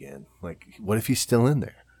bed again. What if he's still in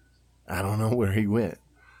there? I don't know where he went.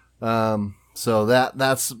 So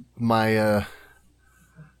that's my...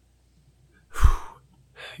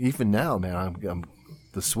 even now, man, I'm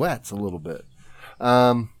the sweats a little bit.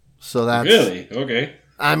 So that's... Really? Okay.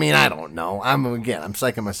 I mean, I don't know. I'm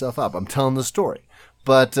psyching myself up. I'm telling the story.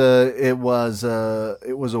 But it was a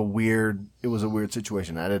weird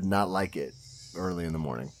situation. I did not like it early in the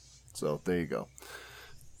morning. So there you go.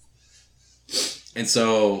 And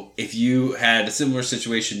so, if you had a similar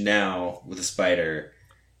situation now with a spider,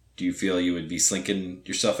 do you feel you would be slinking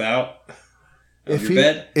yourself out of your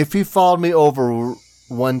bed? If he followed me over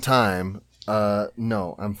one time,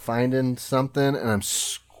 no, I'm finding something and I'm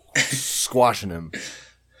squashing him.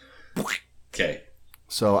 Okay.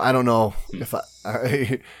 So I don't know if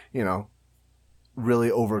I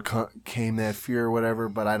really overcame that fear or whatever,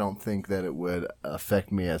 but I don't think that it would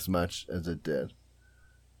affect me as much as it did.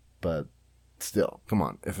 But still, come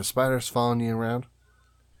on. If a spider's following you around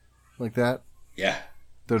like that, yeah,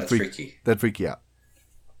 That's freaky. That'd freak you out.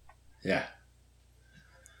 Yeah.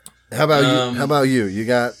 How about you? How about you? You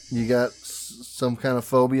got some kind of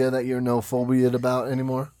phobia that you're no phobiaed about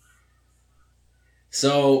anymore?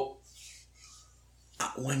 So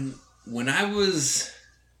when I was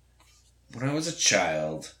a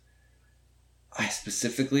child, I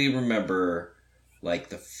specifically remember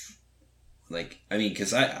because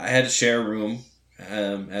I had to share a room,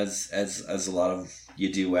 as a lot of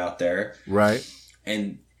you do out there, right?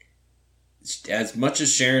 And as much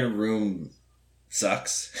as sharing a room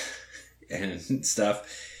sucks and stuff,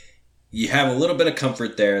 you have a little bit of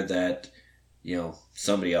comfort there that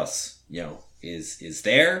somebody else is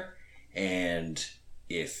there, and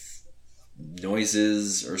if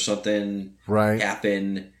noises or something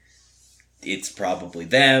happen, it's probably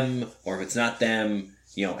them, or if it's not them,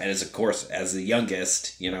 and as the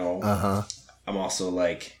youngest, I'm also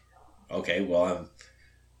like, okay, well,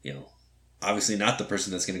 I'm, obviously not the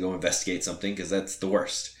person that's going to go investigate something, because that's the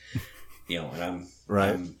worst, and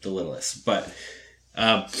I'm the littlest. But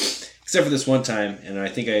except for this one time, and I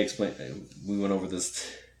think I explained, we went over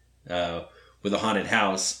this with a haunted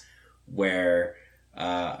house, where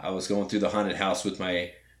I was going through the haunted house with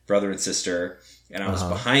my brother and sister, and I was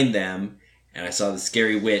behind them, and I saw the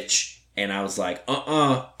scary witch, and I was like,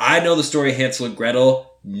 I know the story of Hansel and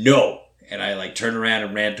Gretel. No. And I turned around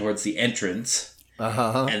and ran towards the entrance.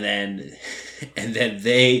 And then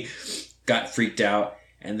they got freaked out,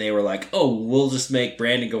 and they were like, oh, we'll just make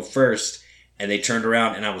Brandon go first. And they turned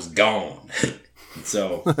around, and I was gone.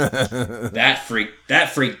 So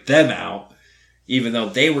that freaked them out, even though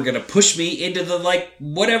they were going to push me into the,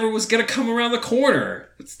 whatever was going to come around the corner.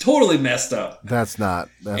 It's totally messed up. That's not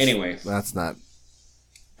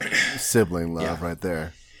sibling love right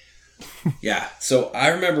there. Yeah. So I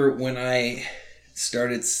remember when I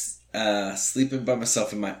started sleeping by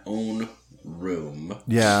myself in my own room.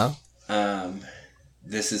 Yeah.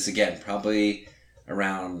 This is, again, probably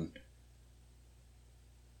around,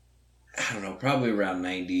 I don't know, probably around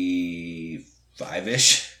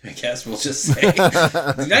 95-ish, I guess we'll just say.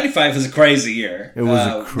 95 was a crazy year. It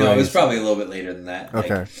was crazy. No, it was probably a little bit later than that.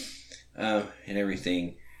 Okay. And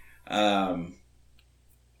everything. I'm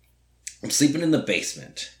sleeping in the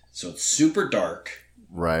basement, so it's super dark.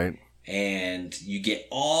 Right. And you get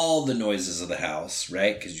all the noises of the house,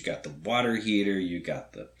 right? Because you got the water heater, you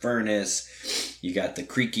got the furnace, you got the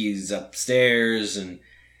creakies upstairs, and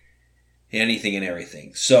anything and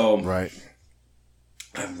everything. So right.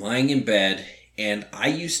 I'm lying in bed, and I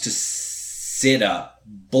used to sit up,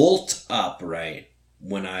 bolt up, right,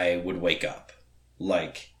 when I would wake up.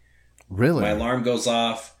 Really? My alarm goes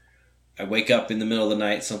off, I wake up in the middle of the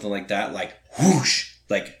night, something like that, whoosh,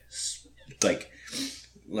 that,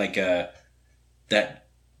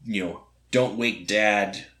 Don't Wake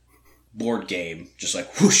Dad board game, just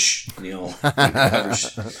whoosh, was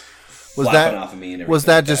that off of me and everything. Was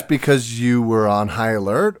that just because you were on high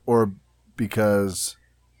alert, or because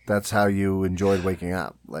that's how you enjoyed waking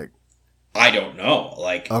up? I don't know.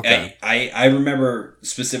 Okay. I remember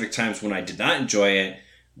specific times when I did not enjoy it,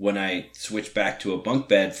 when I switched back to a bunk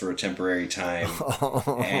bed for a temporary time.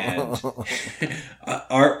 And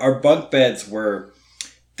our bunk beds were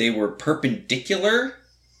perpendicular.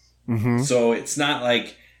 Mm-hmm. So it's not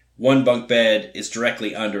like one bunk bed is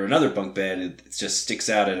directly under another bunk bed. It just sticks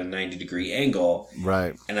out at a 90-degree angle.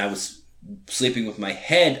 Right. And I was sleeping with my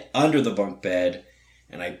head under the bunk bed,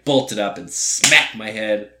 and I bolted up and smacked my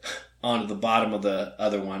head onto the bottom of the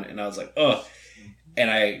other one. And I was like, ugh. And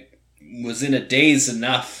I was in a daze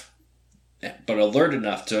enough, but alert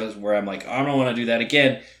enough to where I'm like, I don't want to do that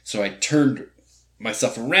again. So I turned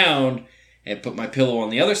myself around and put my pillow on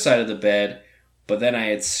the other side of the bed, but then I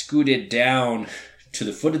had scooted down to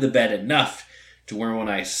the foot of the bed enough to where when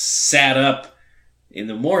I sat up in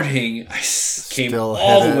the morning, I came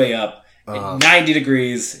all the way up at 90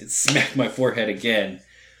 degrees and smacked my forehead again.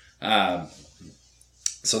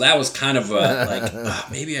 So that was kind of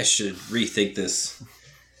maybe I should rethink this.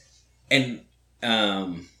 And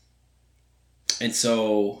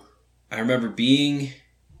so I remember being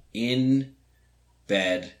in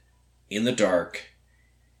bed in the dark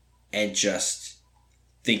and just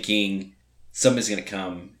thinking somebody's going to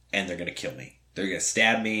come and they're going to kill me. They're going to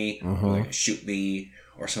stab me, or they're going to shoot me,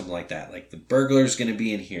 or something like that. The burglar's going to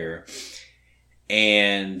be in here.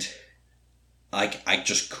 And I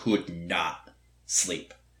just could not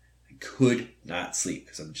sleep. I could not sleep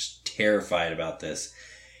because I'm just terrified about this.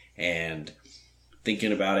 And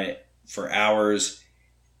thinking about it for hours,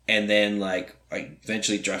 and then I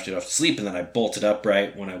eventually drifted off to sleep, and then I bolted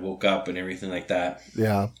upright when I woke up and everything like that.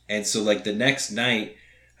 Yeah. And so the next night,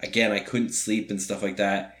 again, I couldn't sleep and stuff like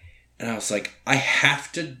that, And I was like, I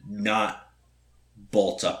have to not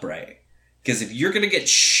bolt upright. Because if you're going to get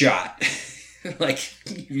shot, like,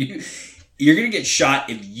 you're going to get shot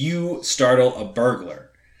if you startle a burglar.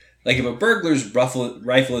 Like, if a burglar's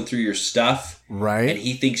rifling through your stuff, right, and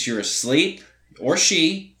he thinks you're asleep, or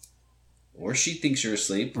she thinks you're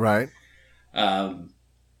asleep, right, and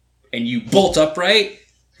you bolt upright,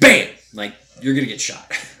 bam! Like, you're going to get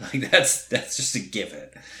shot. Like, that's just a given.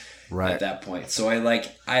 Right. At that point. So I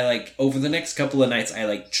over the next couple of nights,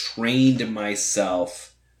 I trained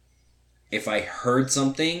myself, if I heard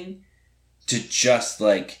something, to just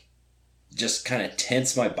kind of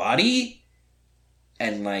tense my body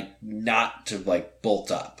and not to bolt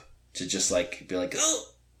up, to just be like, oh,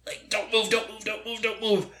 don't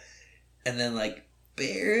move. And then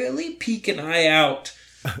barely peek an eye out,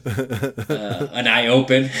 an eye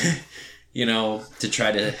open. To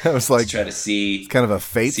try to, I was try to see. It's kind of a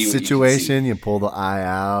fate situation. You pull the eye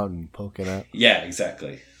out and poke it up. Yeah,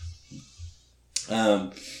 exactly.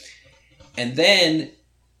 And then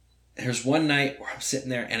there's one night where I'm sitting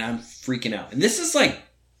there and I'm freaking out, and this is a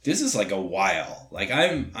while.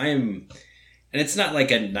 I'm, and it's not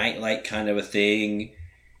like a nightlight kind of a thing,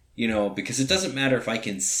 because it doesn't matter if I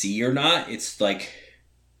can see or not. It's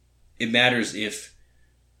it matters if.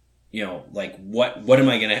 What am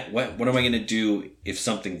I gonna do if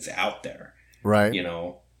something's out there, right?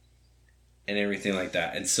 And everything like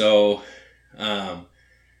that. And so,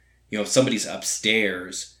 if somebody's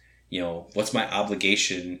upstairs, what's my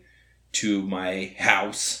obligation to my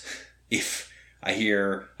house if I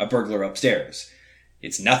hear a burglar upstairs?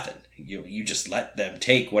 It's nothing. You just let them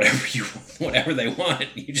take whatever they want.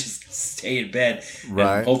 You just stay in bed,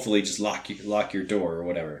 right? And hopefully just lock your door or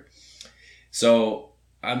whatever. So.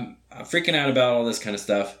 I'm freaking out about all this kind of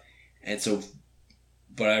stuff. And so,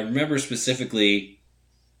 but I remember specifically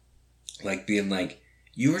being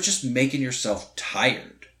you were just making yourself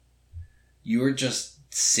tired. You were just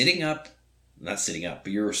not sitting up,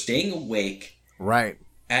 but you were staying awake, right,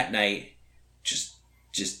 at night, just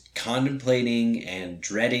contemplating and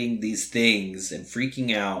dreading these things and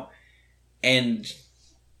freaking out. And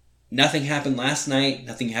nothing happened last night.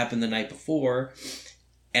 Nothing happened the night before.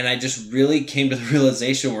 And I just really came to the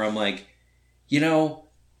realization where I'm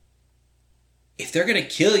if they're going to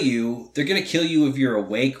kill you, they're going to kill you if you're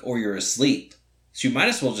awake or you're asleep. So you might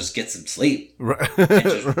as well just get some sleep. Right. And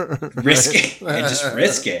just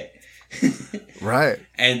risk it. Right.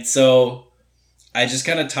 And so I just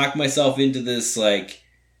kind of talked myself into this,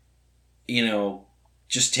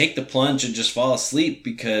 just take the plunge and just fall asleep,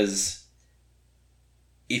 because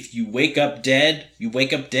if you wake up dead, you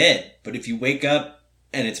wake up dead. But if you wake up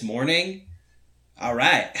and it's morning, all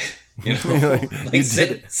right.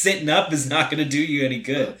 Sitting up is not going to do you any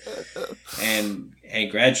good. And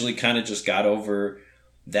gradually kind of just got over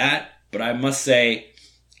that. But I must say,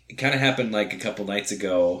 it kind of happened a couple nights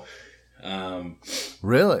ago.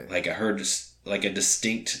 Really? I heard a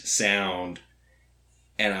distinct sound,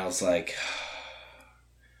 and I was like,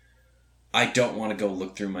 I don't want to go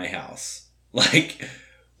look through my house.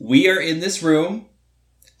 We are in this room.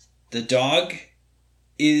 The dog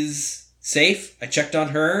is safe. I checked on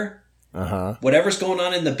her. Uh-huh. Whatever's going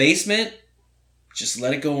on in the basement, just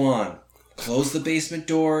let it go on. Close the basement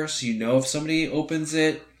door so you know if somebody opens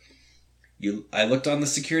it. I looked on the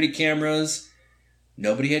security cameras.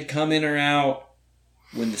 Nobody had come in or out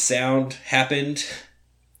when the sound happened.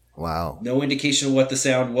 Wow. No indication of what the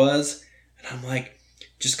sound was. And I'm like,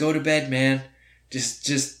 just go to bed, man.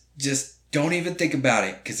 Just don't even think about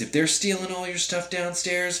it. Because if they're stealing all your stuff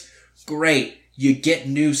downstairs, great. You get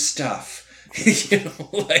new stuff.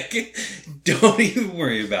 Don't even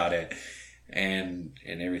worry about it. And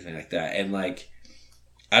everything like that. And I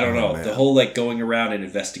don't know. Man. The whole going around and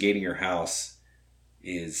investigating your house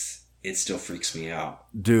it still freaks me out.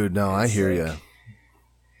 Dude, no, I hear you.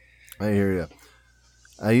 I hear you.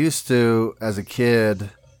 I used to, as a kid,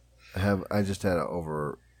 I just had an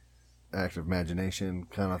overactive imagination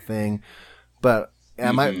kind of thing. But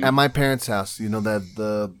at my parents' house,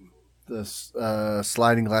 that the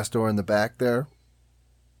sliding glass door in the back there.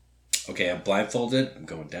 Okay, I'm blindfolded. I'm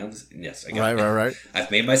going down. Yes, I got it. Right. I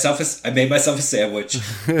made myself a sandwich.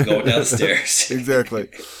 Going down the stairs. Exactly.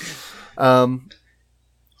 At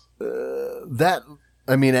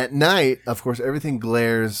night, of course, everything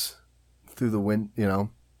glares through the window.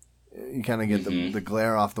 You kind of get the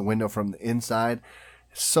glare off the window from the inside.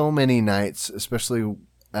 So many nights, especially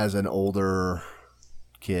as an older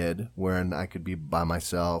kid, when I could be by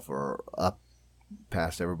myself or up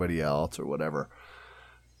past everybody else or whatever.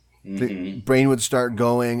 The brain would start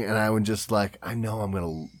going, and I would just I know I'm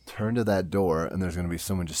going to turn to that door, and there's going to be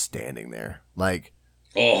someone just standing there.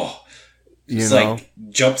 Oh, You it's know? like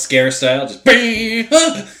jump scare style, just bang,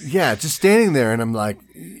 ah! Yeah, just standing there, and I'm like,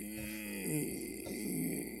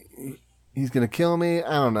 he's gonna kill me.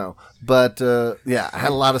 I don't know, but yeah, I had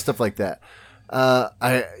a lot of stuff like that.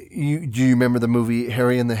 Do you remember the movie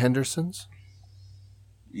Harry and the Hendersons?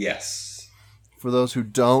 Yes. For those who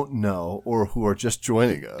don't know or who are just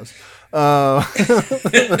joining us,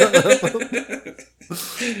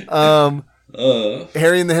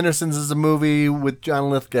 Harry and the Hendersons is a movie with John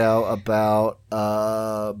Lithgow about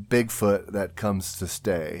Bigfoot that comes to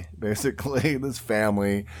stay. Basically, this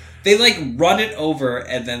family. They like run it over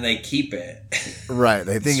and then they keep it. Right.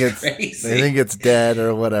 They think it's crazy. They think it's dead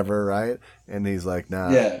or whatever, right? And he's like, nah,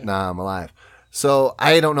 I'm alive. So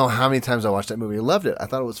I don't know how many times I watched that movie. I loved it. I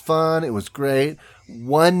thought it was fun. It was great.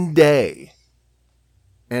 One day,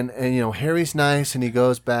 and Harry's nice, and he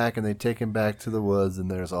goes back, and they take him back to the woods, and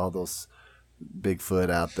there's all those Bigfoot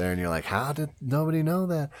out there, and you're like, how did nobody know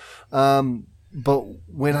that? But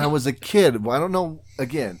when I was a kid, I don't know,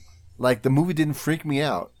 again, like the movie didn't freak me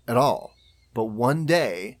out at all. But one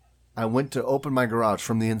day, I went to open my garage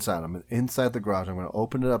from the inside. I'm inside the garage. I'm going to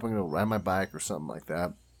open it up. I'm going to ride my bike or something like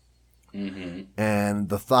that. Mm-hmm. And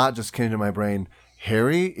the thought just came to my brain,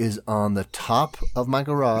 Harry is on the top of my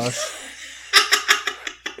garage.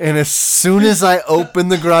 And as soon as I open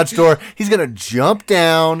the garage door, he's going to jump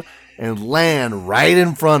down and land right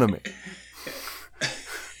in front of me.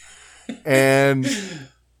 And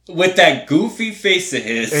with that goofy face of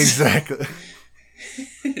his. Exactly.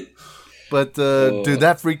 But dude,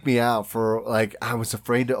 that freaked me out for like I was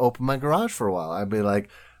afraid to open my garage for a while. I'd be like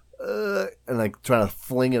and like try to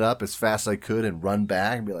fling it up as fast as I could and run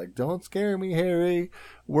back and be like, "Don't scare me, Harry.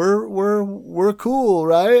 We're cool,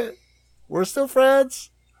 right? We're still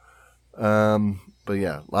friends." But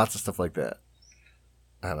yeah, lots of stuff like that.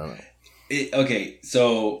 I don't know. Okay,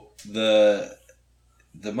 so the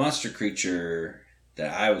monster creature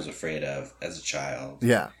that I was afraid of as a child.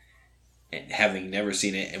 Yeah. And having never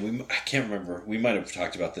seen it, and I can't remember. We might have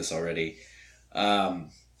talked about this already.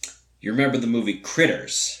 You remember the movie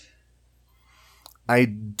Critters? I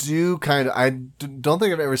do kind of. Don't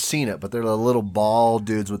think I've ever seen it, but they're the little ball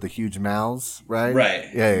dudes with the huge mouths, right? Right.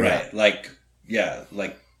 Yeah. Right. Like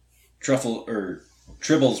truffle or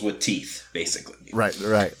tribbles with teeth, basically. Right.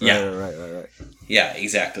 Right. Yeah,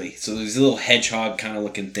 exactly. So there's little hedgehog kind of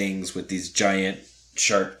looking things with these giant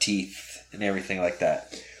sharp teeth and everything like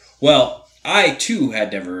that. Well, I too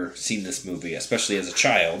had never seen this movie, especially as a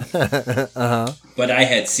child. Uh-huh. But I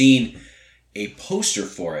had seen a poster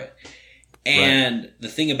for it. And the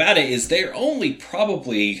thing about it is they're only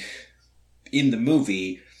probably in the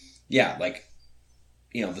movie, the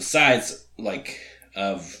size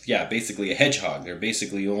of basically a hedgehog. They're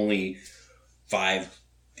basically only 5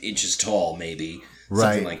 inches tall, maybe.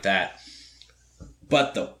 Something like that.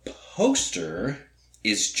 But the poster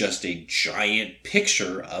is just a giant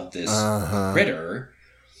picture of this critter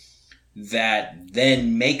that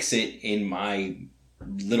then makes it in my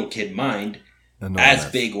little kid mind as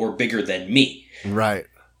big or bigger than me. Right.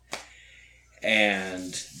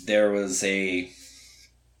 And there was we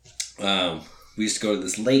used to go to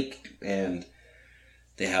this lake, and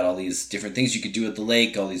they had all these different things you could do at the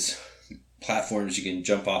lake, all these platforms you can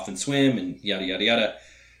jump off and swim and yada, yada, yada.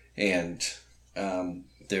 And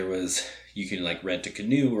there was, you can like rent a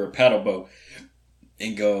canoe or a paddle boat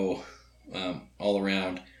and go all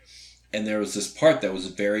around. And there was this part that was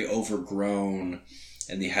very overgrown,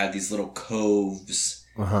 and they had these little coves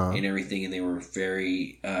and everything, and they were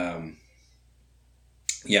very,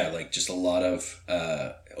 just a lot of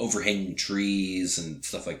overhanging trees and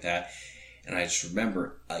stuff like that. And I just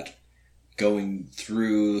remember like going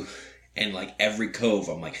through, and like every cove,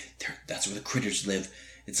 I'm like, that's where the critters live.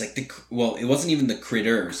 It's like it wasn't even the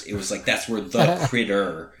critters. It was like that's where the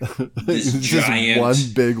critter, this giant, one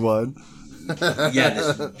big one.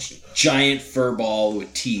 This giant fur ball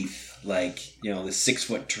with teeth, like the 6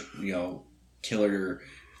 foot, killer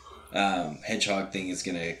hedgehog thing is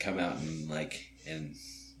gonna come out and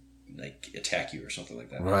attack you or something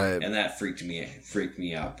like that. Right. And that freaked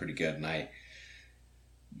me out pretty good. And I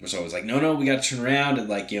was like, no, we got to turn around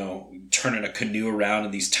and turning a canoe around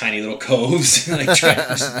in these tiny little coves and trying to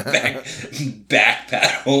just back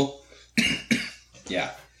paddle.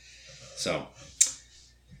 Yeah. So,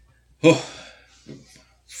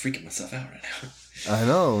 freaking myself out right now. I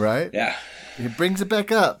know, right? Yeah. It brings it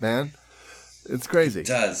back up, man. It's crazy. It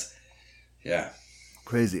does. Yeah.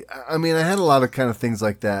 Crazy. I mean, I had a lot of kind of things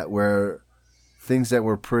like that where things that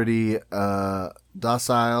were pretty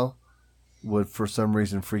docile would for some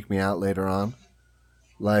reason freak me out later on.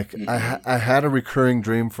 Like I had a recurring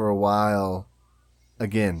dream for a while.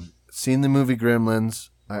 Again, seen the movie Gremlins.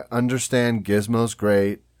 I understand Gizmo's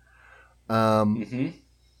great. But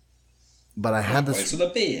I had this. The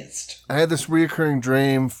best. I had this reoccurring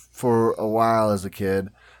dream for a while as a kid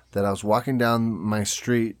that I was walking down my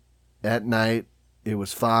street at night. It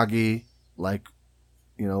was foggy, like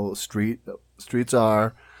streets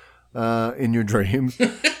are in your dreams.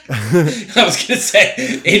 I was gonna say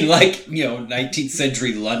in 19th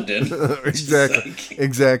century London.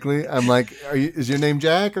 Exactly. I'm like, is your name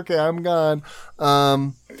Jack? Okay, I'm gone.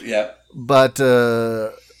 Yeah. But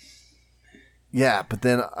but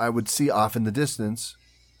then I would see off in the distance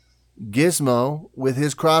Gizmo with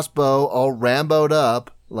his crossbow all Rambo'd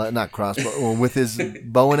up. Not crossbow, with his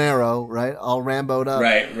bow and arrow, right? All Rambo'd up.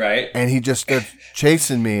 Right. And he just starts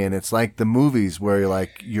chasing me, and it's like the movies where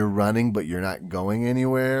you're running, but you're not going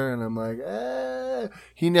anywhere. And I'm like,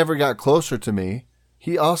 He never got closer to me.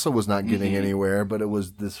 He also was not getting anywhere, but it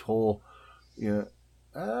was this whole,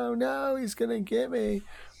 oh no, he's going to get me.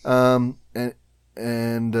 And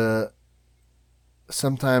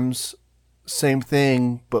sometimes same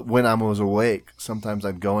thing, but when I was awake, sometimes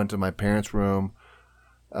I'd go into my parents' room,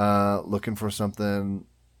 looking for something,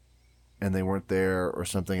 and they weren't there or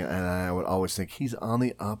something, and I would always think he's on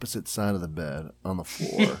the opposite side of the bed on the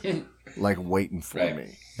floor, like waiting for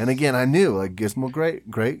me. And again, I knew Gizmo great,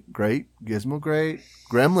 Gizmo great,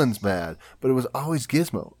 Gremlins bad, but it was always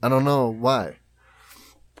Gizmo. I don't know why.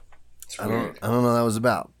 I don't know what that was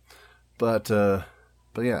about, but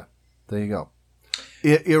yeah, there you go.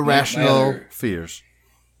 Irrational fears.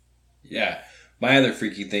 Yeah, my other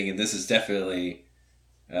freaky thing, and this is definitely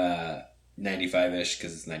 95-ish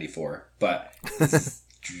because it's 94, but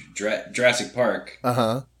Jurassic Park.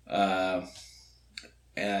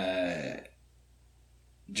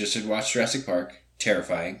 Just had watched Jurassic Park,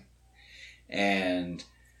 terrifying, and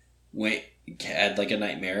had a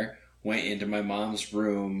nightmare. Went into my mom's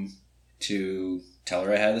room to tell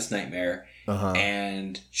her I had this nightmare,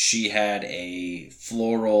 and she had a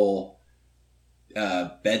floral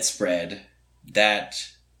bedspread that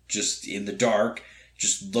just in the dark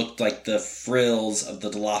just looked like the frills of the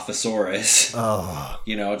Dilophosaurus.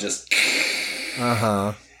 Just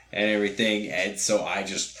and everything. And so I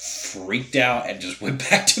just freaked out and just went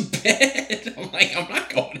back to bed. I'm like, I'm not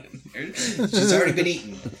going in there. She's already been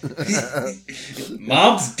eaten.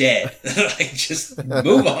 Mom's dead. Just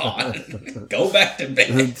move on. Go back to bed.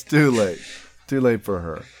 It's too late. Too late for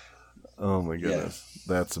her. Oh my goodness.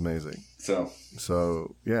 Yeah. That's amazing. So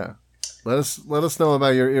yeah. Let us know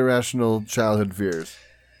about your irrational childhood fears.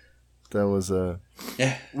 That was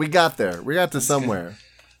we got there. We got to somewhere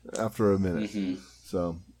after a minute.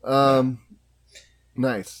 So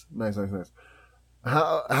nice.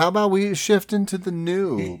 How about we shift into the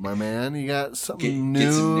new, my man? You got something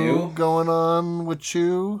new going on with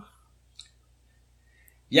you?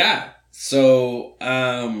 Yeah. So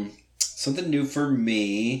something new for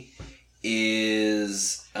me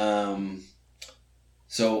is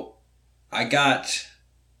so I guess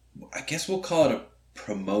we'll call it a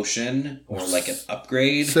promotion or an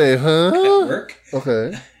upgrade. Say, huh? At work.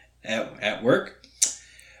 Okay. At work.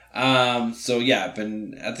 So yeah, I've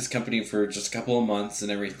been at this company for just a couple of months and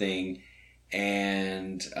everything.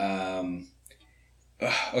 And,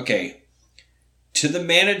 okay. To the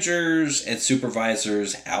managers and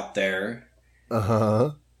supervisors out there.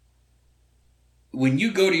 When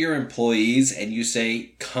you go to your employees and you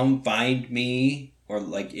say, come find me, or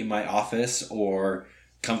in my office, or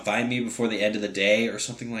come find me before the end of the day, or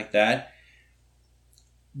something like that,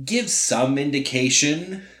 give some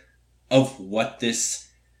indication of what this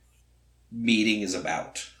meeting is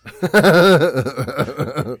about. Because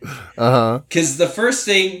the first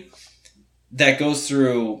thing that goes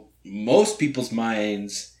through most people's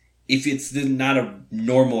minds, if it's not a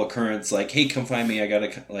normal occurrence, hey, come find me, I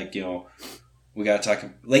gotta, we gotta talk,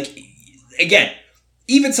 again,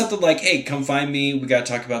 even something like, hey, come find me, we gotta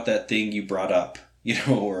talk about that thing you brought up,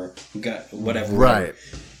 or we got whatever. Right.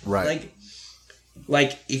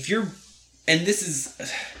 If you're, and this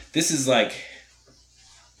is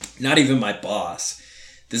not even my boss.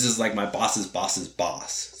 This is my boss's boss's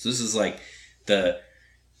boss. So this is the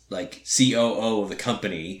COO of the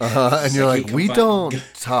company. And you're hey, we don't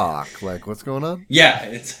talk. What's going on? Yeah,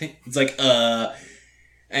 it's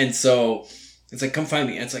and so it's come find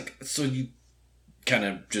me. And it's so you kind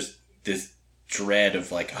of just this dread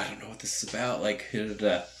of I don't know what this is about.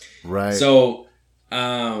 Right. So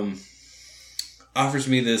offers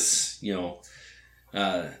me this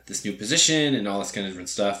this new position and all this kind of different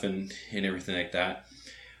stuff and everything like that.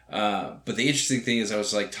 But the interesting thing is I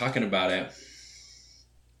was talking about it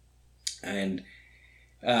and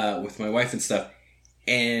with my wife and stuff,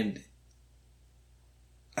 and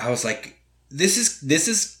I was like, this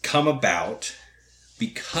is come about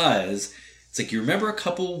because it's like, you remember a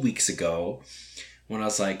couple of weeks ago when I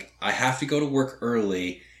was like, I have to go to work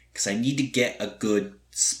early because I need to get a good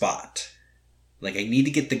spot. Like, I need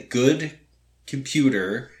to get the good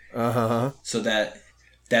computer so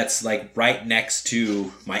that's like right next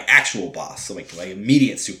to my actual boss, so like my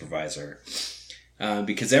immediate supervisor.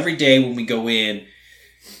 Because every day when we go in,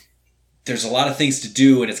 there's a lot of things to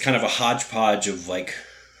do, and it's kind of a hodgepodge of like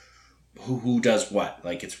who does what.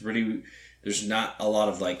 Like, it's really, there's not a lot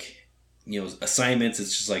of like, assignments.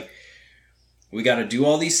 It's just like, we got to do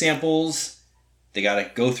all these samples. They got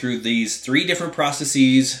to go through these 3 different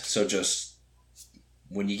processes. So just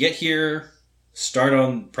when you get here, start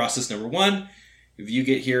on process number 1. If you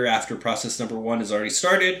get here after process number 1 has already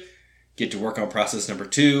started, get to work on process number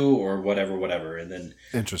 2 or whatever. And then,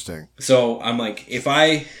 interesting. So I'm like, if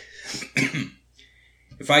I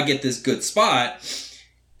get this good spot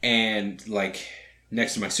and like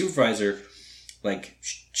next to my supervisor, like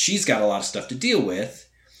she's got a lot of stuff to deal with.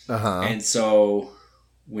 And so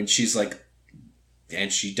when she's like,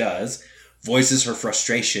 and she does, voices her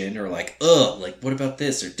frustration or like, like what about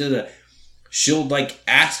this or da-da, she'll like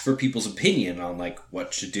ask for people's opinion on like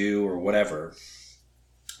what to do or whatever.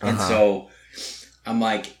 And so I'm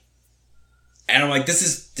like,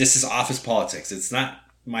 this is office politics. It's not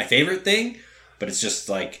my favorite thing, but it's just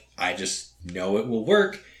like, I just know it will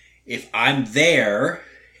work. If I'm there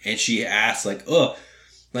and she asks like,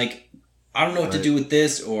 like, I don't know what to do with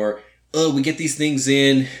this, or, we get these things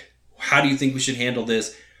in, how do you think we should handle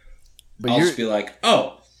this? But I'll just be like,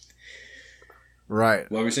 right.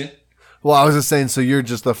 What were you saying? Well, I was just saying, so you're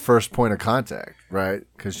just the first point of contact, right?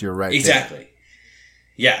 Because you're right exactly there.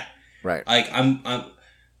 Yeah. Right. Like,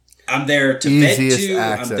 I'm there to vent to,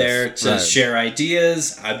 access. I'm there to share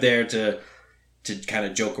ideas, I'm there to kind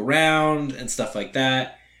of joke around and stuff like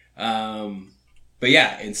that. But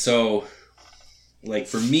yeah, and so, like,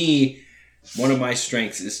 for me, one of my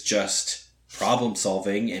strengths is just problem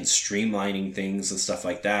solving and streamlining things and stuff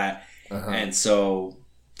like that. And so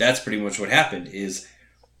that's pretty much what happened is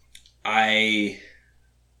I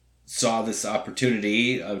saw this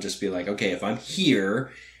opportunity of just being like, okay, if I'm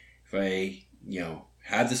here, if I,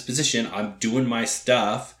 have this position, I'm doing my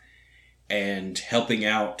stuff and helping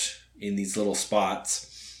out in these little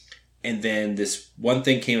spots. And then this one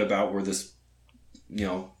thing came about where this,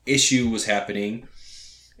 issue was happening.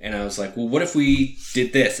 And I was like, well, what if we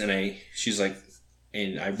did this? And she's like,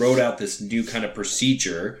 and I wrote out this new kind of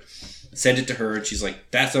procedure, sent it to her, and she's like,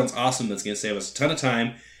 that sounds awesome. That's going to save us a ton of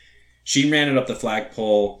time. She ran it up the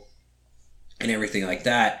flagpole and everything like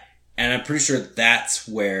that. And I'm pretty sure that's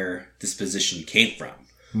where this position came from.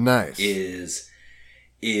 Nice. Is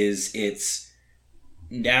it's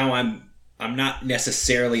now I'm not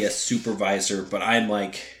necessarily a supervisor, but I'm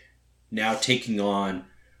like now taking on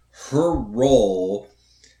her role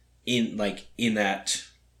in that,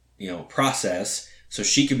 process, so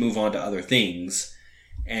she can move on to other things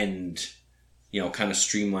and, kind of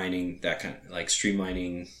streamlining that kind of like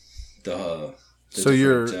streamlining the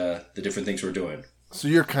different things we're doing. So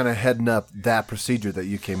you're kind of heading up that procedure that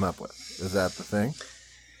you came up with. Is that the thing?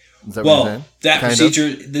 Is that what you're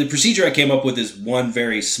saying? The procedure I came up with is one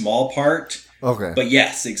very small part. Okay. But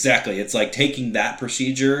yes, exactly. It's like taking that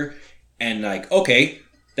procedure and like, okay,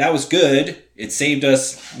 that was good. It saved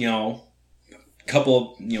us, a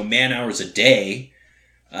couple, man hours a day.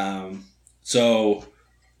 So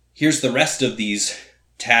here's the rest of these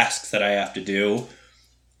tasks that I have to do.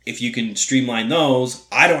 If you can streamline those,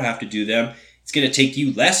 I don't have to do them. It's going to take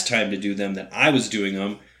you less time to do them than I was doing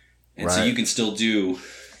them. And so you can still do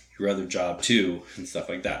your other job too and stuff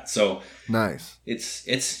like that. So nice.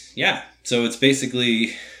 It's yeah. So it's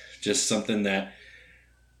basically just something that,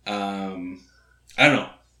 I don't know.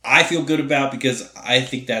 I feel good about because I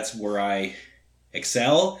think that's where I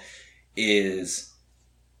excel is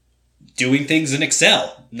doing things in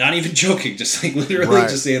Excel. Not even joking. Just like literally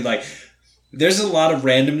just saying like, there's a lot of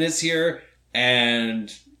randomness here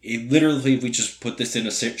and literally if we just put this in a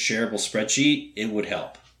shareable spreadsheet, it would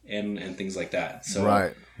help and things like that. So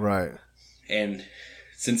Right. And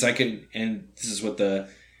since I can, and this is what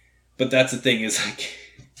but that's the thing is like,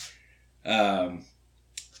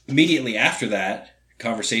 immediately after that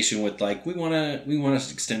conversation with like, we want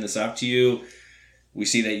to extend this out to you. We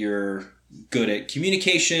see that you're good at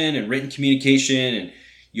communication and written communication and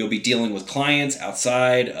you'll be dealing with clients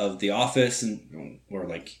outside of the office and, or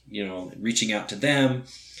like, reaching out to them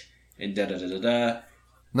and da-da-da-da-da.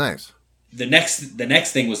 Nice. The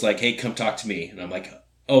next thing was like, hey, come talk to me. And I'm like,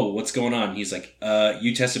 oh, what's going on? And he's like,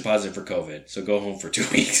 you tested positive for COVID, so go home for 2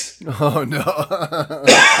 weeks. Oh, no.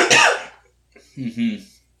 Mm-hmm.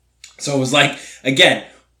 So it was like, again,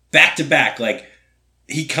 back to back. Like,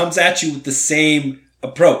 he comes at you with the same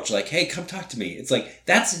approach. Like, hey, come talk to me. It's like,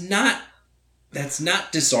 that's not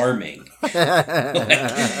disarming. like,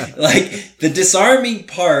 the disarming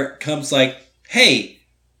part comes like, hey,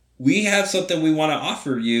 we have something we want to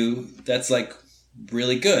offer you that's like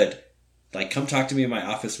really good. Like, come talk to me in my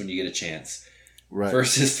office when you get a chance. Right.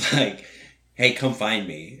 Versus like, hey, come find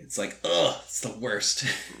me. It's like, ugh, it's the worst.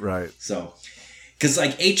 Right. So, because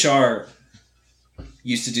like HR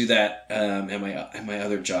used to do that at my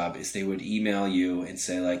other job, is they would email you and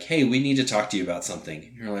say like, hey, we need to talk to you about something.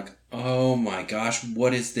 And you're like, oh my gosh,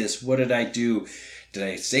 what is this? What did I do? Did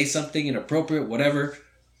I say something inappropriate? Whatever.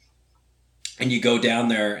 And you go down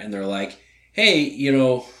there and they're like, hey,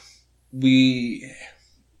 this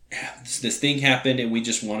thing happened and we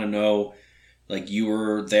just want to know, like, you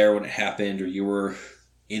were there when it happened or you were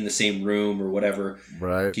in the same room or whatever.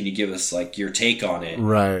 Right. Can you give us like your take on it?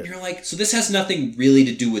 Right. And you're like, so this has nothing really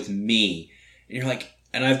to do with me. And you're like,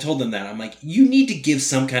 and I've told them that. I'm like, you need to give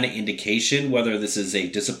some kind of indication whether this is a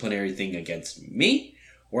disciplinary thing against me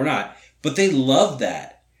or not. But they love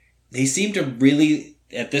that. They seem to really,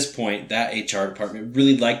 at this point, that HR department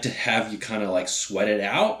really like to have you kind of like sweat it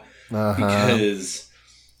out. Because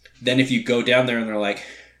then if you go down there and they're like,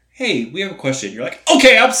 hey, we have a question. You're like,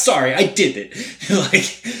 okay, I'm sorry, I did it.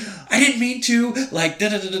 Like, I didn't mean to, like,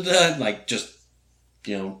 da-da-da-da-da, like, just,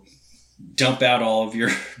 dump out all of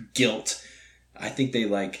your guilt. I think they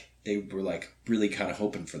were, like, really kind of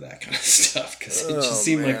hoping for that kind of stuff, because it just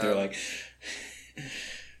seemed like they're like...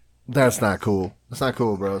 That's not cool. That's not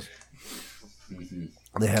cool, bros. Mm-hmm.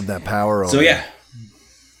 They have that power over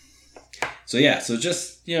So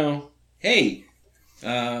just, hey,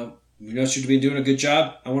 we noticed you've been doing a good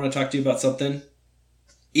job. I want to talk to you about something.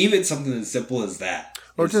 Even something as simple as that.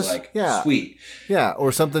 Or just, like, sweet. Yeah,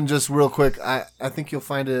 or something just real quick. I think you'll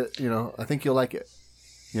find it, I think you'll like it.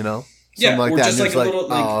 Something like or that. Just like a little,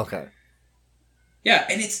 like, oh, okay. Yeah,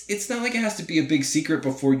 and it's not like it has to be a big secret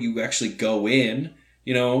before you actually go in.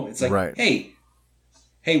 It's like, right. hey,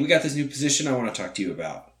 we got this new position I want to talk to you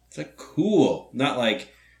about. It's like, cool. Not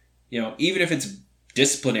like, even if it's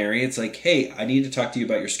disciplinary, it's like, hey, I need to talk to you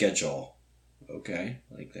about your schedule. Okay,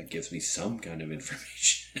 like that gives me some kind of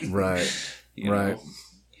information. Right. Right.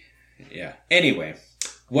 Yeah. Anyway,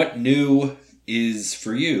 what new is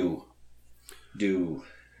for you?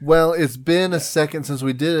 Well, it's been a second since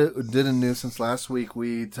we did a new. Since last week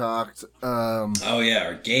we talked.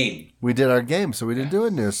 Our game. We did our game, so we didn't do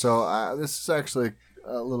a new. So this is actually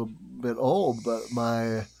a little bit old, but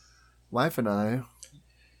my wife and I.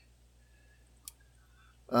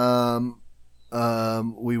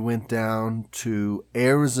 We went down to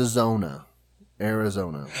Arizona. That's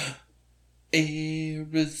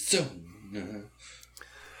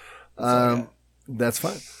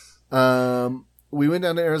fine. We went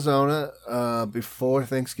down to Arizona before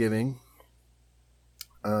Thanksgiving.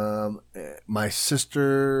 My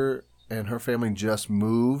sister and her family just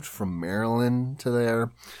moved from Maryland to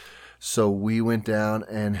there, so we went down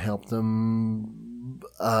and helped them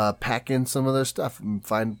pack in some of their stuff and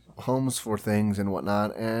find homes for things and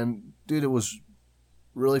whatnot. And dude, it was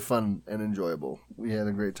really fun and enjoyable. We had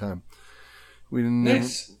a great time. We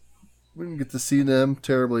didn't get to see them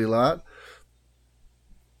terribly a lot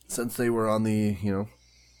since they were on the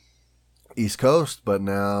East Coast, but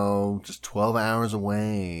now just 12 hours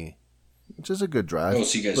away, which is a good drive. Oh,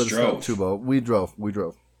 so you guys drove? We drove.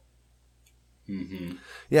 Mm-hmm.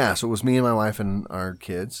 Yeah, so it was me and my wife and our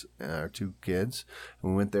kids, our two kids.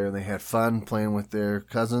 And we went there and they had fun playing with their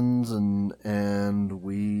cousins, and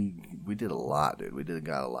we did a lot, dude.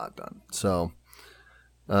 Got a lot done. So,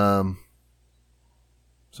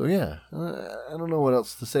 yeah, I don't know what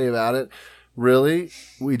else to say about it. Really,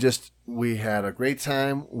 we had a great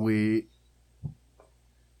time.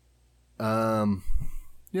 Yeah.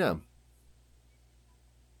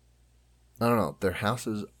 I don't know. Their house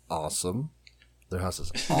is awesome. They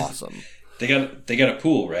got a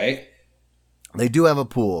pool, right? They do have a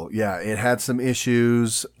pool. Yeah, it had some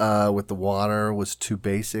issues with the water. Was too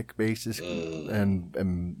basic,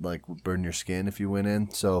 and like would burn your skin if you went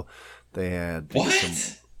in. So they had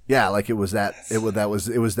what? Yeah, like it was that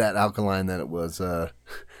that alkaline that it was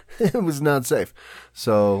it was not safe.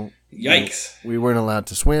 So yikes. We weren't allowed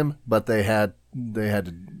to swim, but they had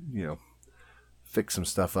to fix some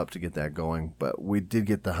stuff up to get that going. But we did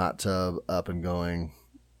get the hot tub up and going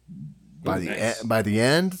by the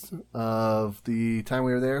end of the time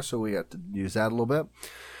we were there, so we got to use that a little bit.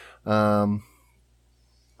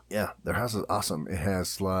 Yeah, their house is awesome. It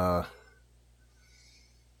has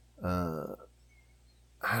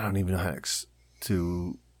I don't even know how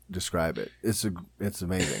to describe it. It's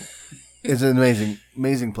amazing. It's an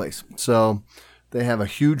amazing place. So they have a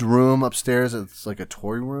huge room upstairs. It's like a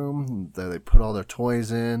toy room that they put all their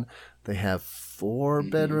toys in. They have 4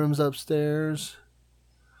 bedrooms upstairs,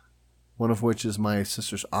 one of which is my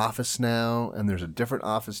sister's office now, and there's a different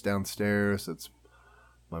office downstairs. It's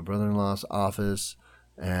my brother-in-law's office,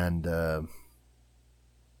 and yeah,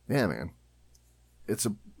 man, it's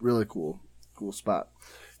a really cool spot,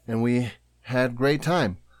 and we had great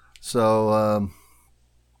time. So I'm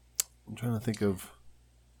trying to think of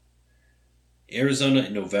Arizona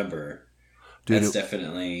in November. Dude, that's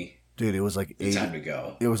definitely it was like the time to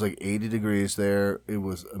go. It was like 80 degrees there. It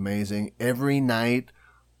was amazing. Every night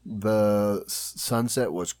the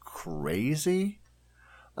sunset was crazy.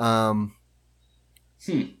 What do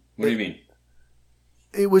you mean?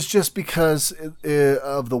 It was just because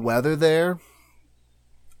of the weather there,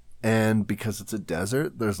 and because it's a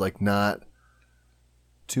desert, there's like not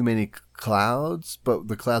too many clouds, but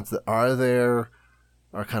the clouds that are there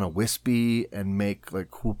are kind of wispy and make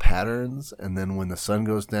like cool patterns, and then when the sun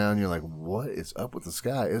goes down, you're like, what is up with the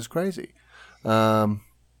sky? It's crazy.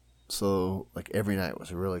 So like every night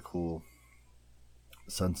was a really cool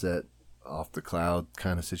sunset off the cloud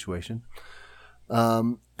kind of situation.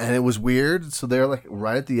 And it was weird. So they're like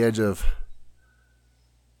right at the edge of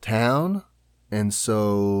town. And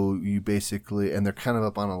so you basically, and they're kind of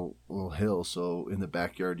up on a little hill. So in the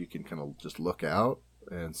backyard, you can kind of just look out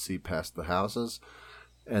and see past the houses.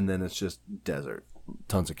 And then it's just desert,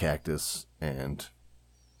 tons of cactus, and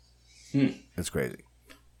it's crazy.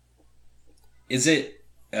 Is it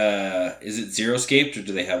xeriscaped, or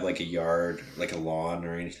do they have like a yard, like a lawn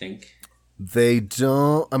or anything? They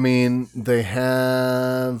don't. I mean, they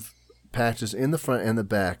have patches in the front and the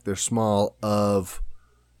back. They're small of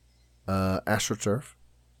AstroTurf.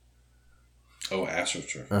 Oh,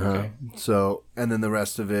 AstroTurf. Okay. So, and then the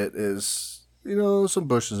rest of it is, some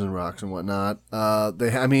bushes and rocks and whatnot.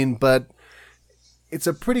 But it's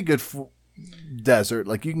a pretty good desert.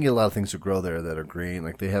 Like, you can get a lot of things to grow there that are green.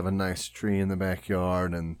 Like, they have a nice tree in the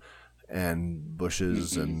backyard and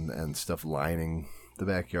bushes and stuff lining the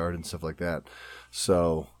backyard and stuff like that.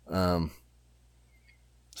 So,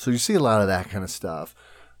 so you see a lot of that kind of stuff.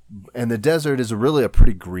 And the desert is really a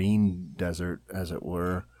pretty green desert, as it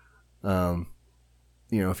were.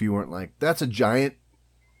 If you weren't like, that's a giant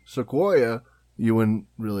sequoia, you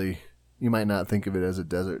might not think of it as a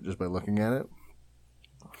desert just by looking at it,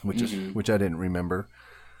 which I didn't remember.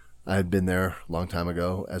 I had been there a long time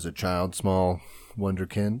ago as a child, small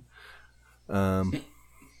wonderkin. But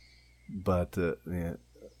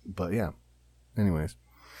yeah. Anyways,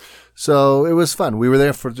 so it was fun. We were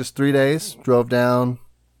there for just 3 days. Drove down.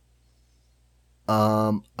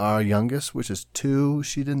 Our youngest, which is 2,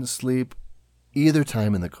 she didn't sleep either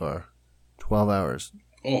time in the car. 12 hours.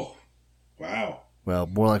 Oh, wow. Well,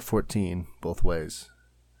 more like 14 both ways,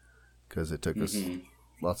 because it took us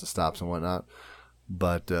lots of stops and whatnot.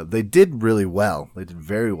 But they did really well. They did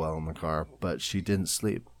very well in the car, but she didn't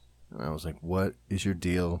sleep. And I was like, what is your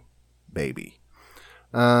deal, baby?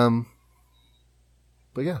 But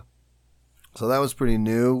yeah. So that was pretty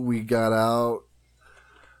new. We got out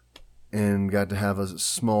and got to have a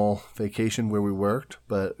small vacation where we worked,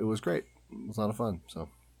 but it was great. It was a lot of fun. So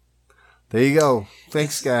there you go.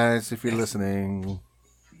 Thanks, guys, if you're listening.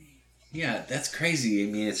 Yeah, that's crazy.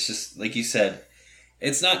 I mean, it's just, like you said,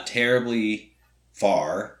 it's not terribly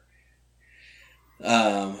far,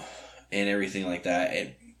 and everything like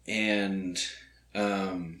that.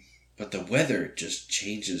 But the weather just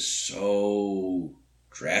changes so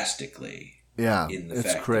drastically. Yeah,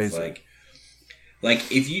 it's crazy. Of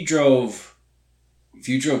like if you drove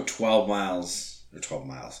 12 hours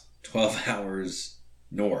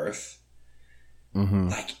north,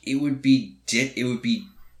 like it would be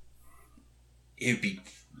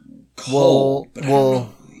cold.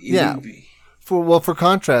 For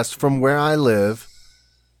contrast, from where I live,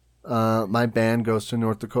 my band goes to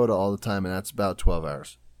North Dakota all the time, and that's about 12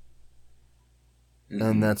 hours.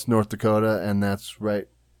 And that's North Dakota, and that's right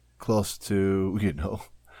close to,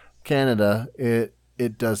 Canada. It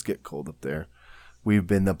does get cold up there. We've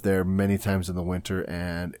been up there many times in the winter,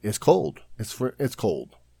 and it's cold. It's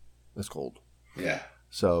cold. It's cold. Yeah.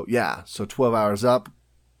 So 12 hours up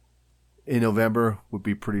in November would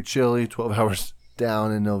be pretty chilly. 12 hours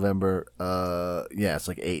down in November, it's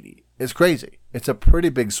like 80. It's crazy. It's a pretty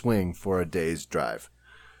big swing for a day's drive.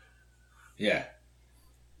 Yeah.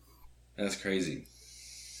 That's crazy.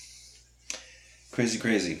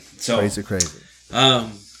 Crazy. So Crazy.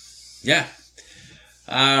 Yeah.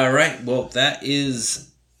 All right. Well, that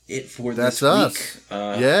is it for this week. That's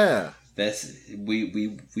us. That's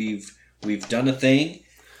we've done a thing.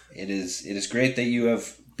 it is great that you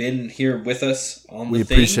have been here with us on the We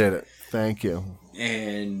thing. appreciate it. Thank you.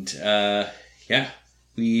 And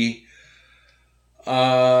we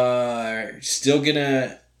are still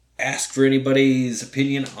gonna ask for anybody's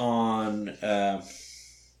opinion on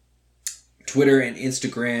Twitter and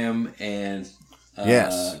Instagram and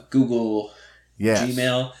Google,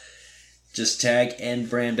 Gmail. Just tag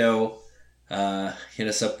nbrando. Hit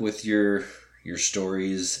us up with your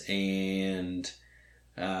stories and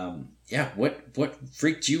what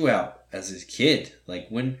freaked you out as a kid? Like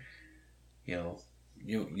when you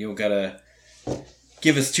don't gotta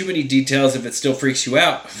give us too many details if it still freaks you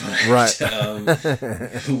out. But,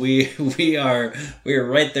 right. We are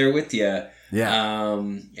right there with you. Yeah.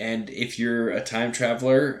 And if you're a time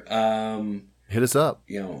traveler, hit us up.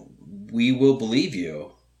 We will believe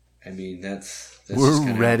you. I mean, that's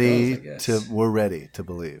we're ready we're ready to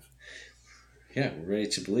believe. Yeah, we're ready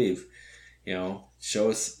to believe. Show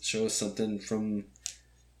us something from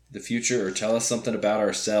the future, or tell us something about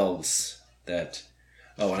ourselves that.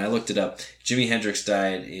 Oh, and I looked it up. Jimi Hendrix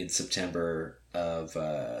died in September of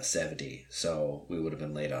 70, so we would have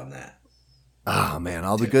been late on that. Oh man,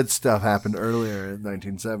 all the good stuff happened earlier in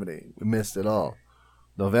 1970. We missed it all.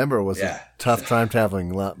 November was a tough time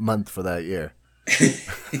traveling month for that year.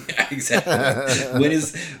 Yeah, exactly.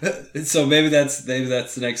 So maybe that's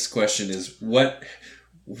the next question is what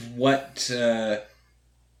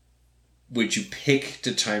would you pick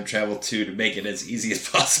to time travel to make it as easy as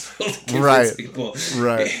possible to convince people?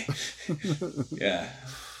 Right. Yeah.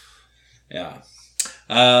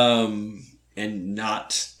 And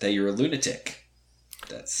not that you're a lunatic.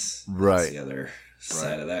 That's the other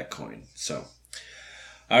side of that coin. So,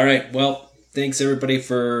 all right. Well, thanks everybody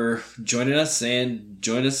for joining us, and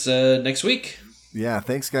join us next week. Yeah.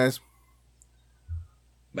 Thanks, guys.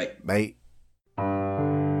 Bye. Bye.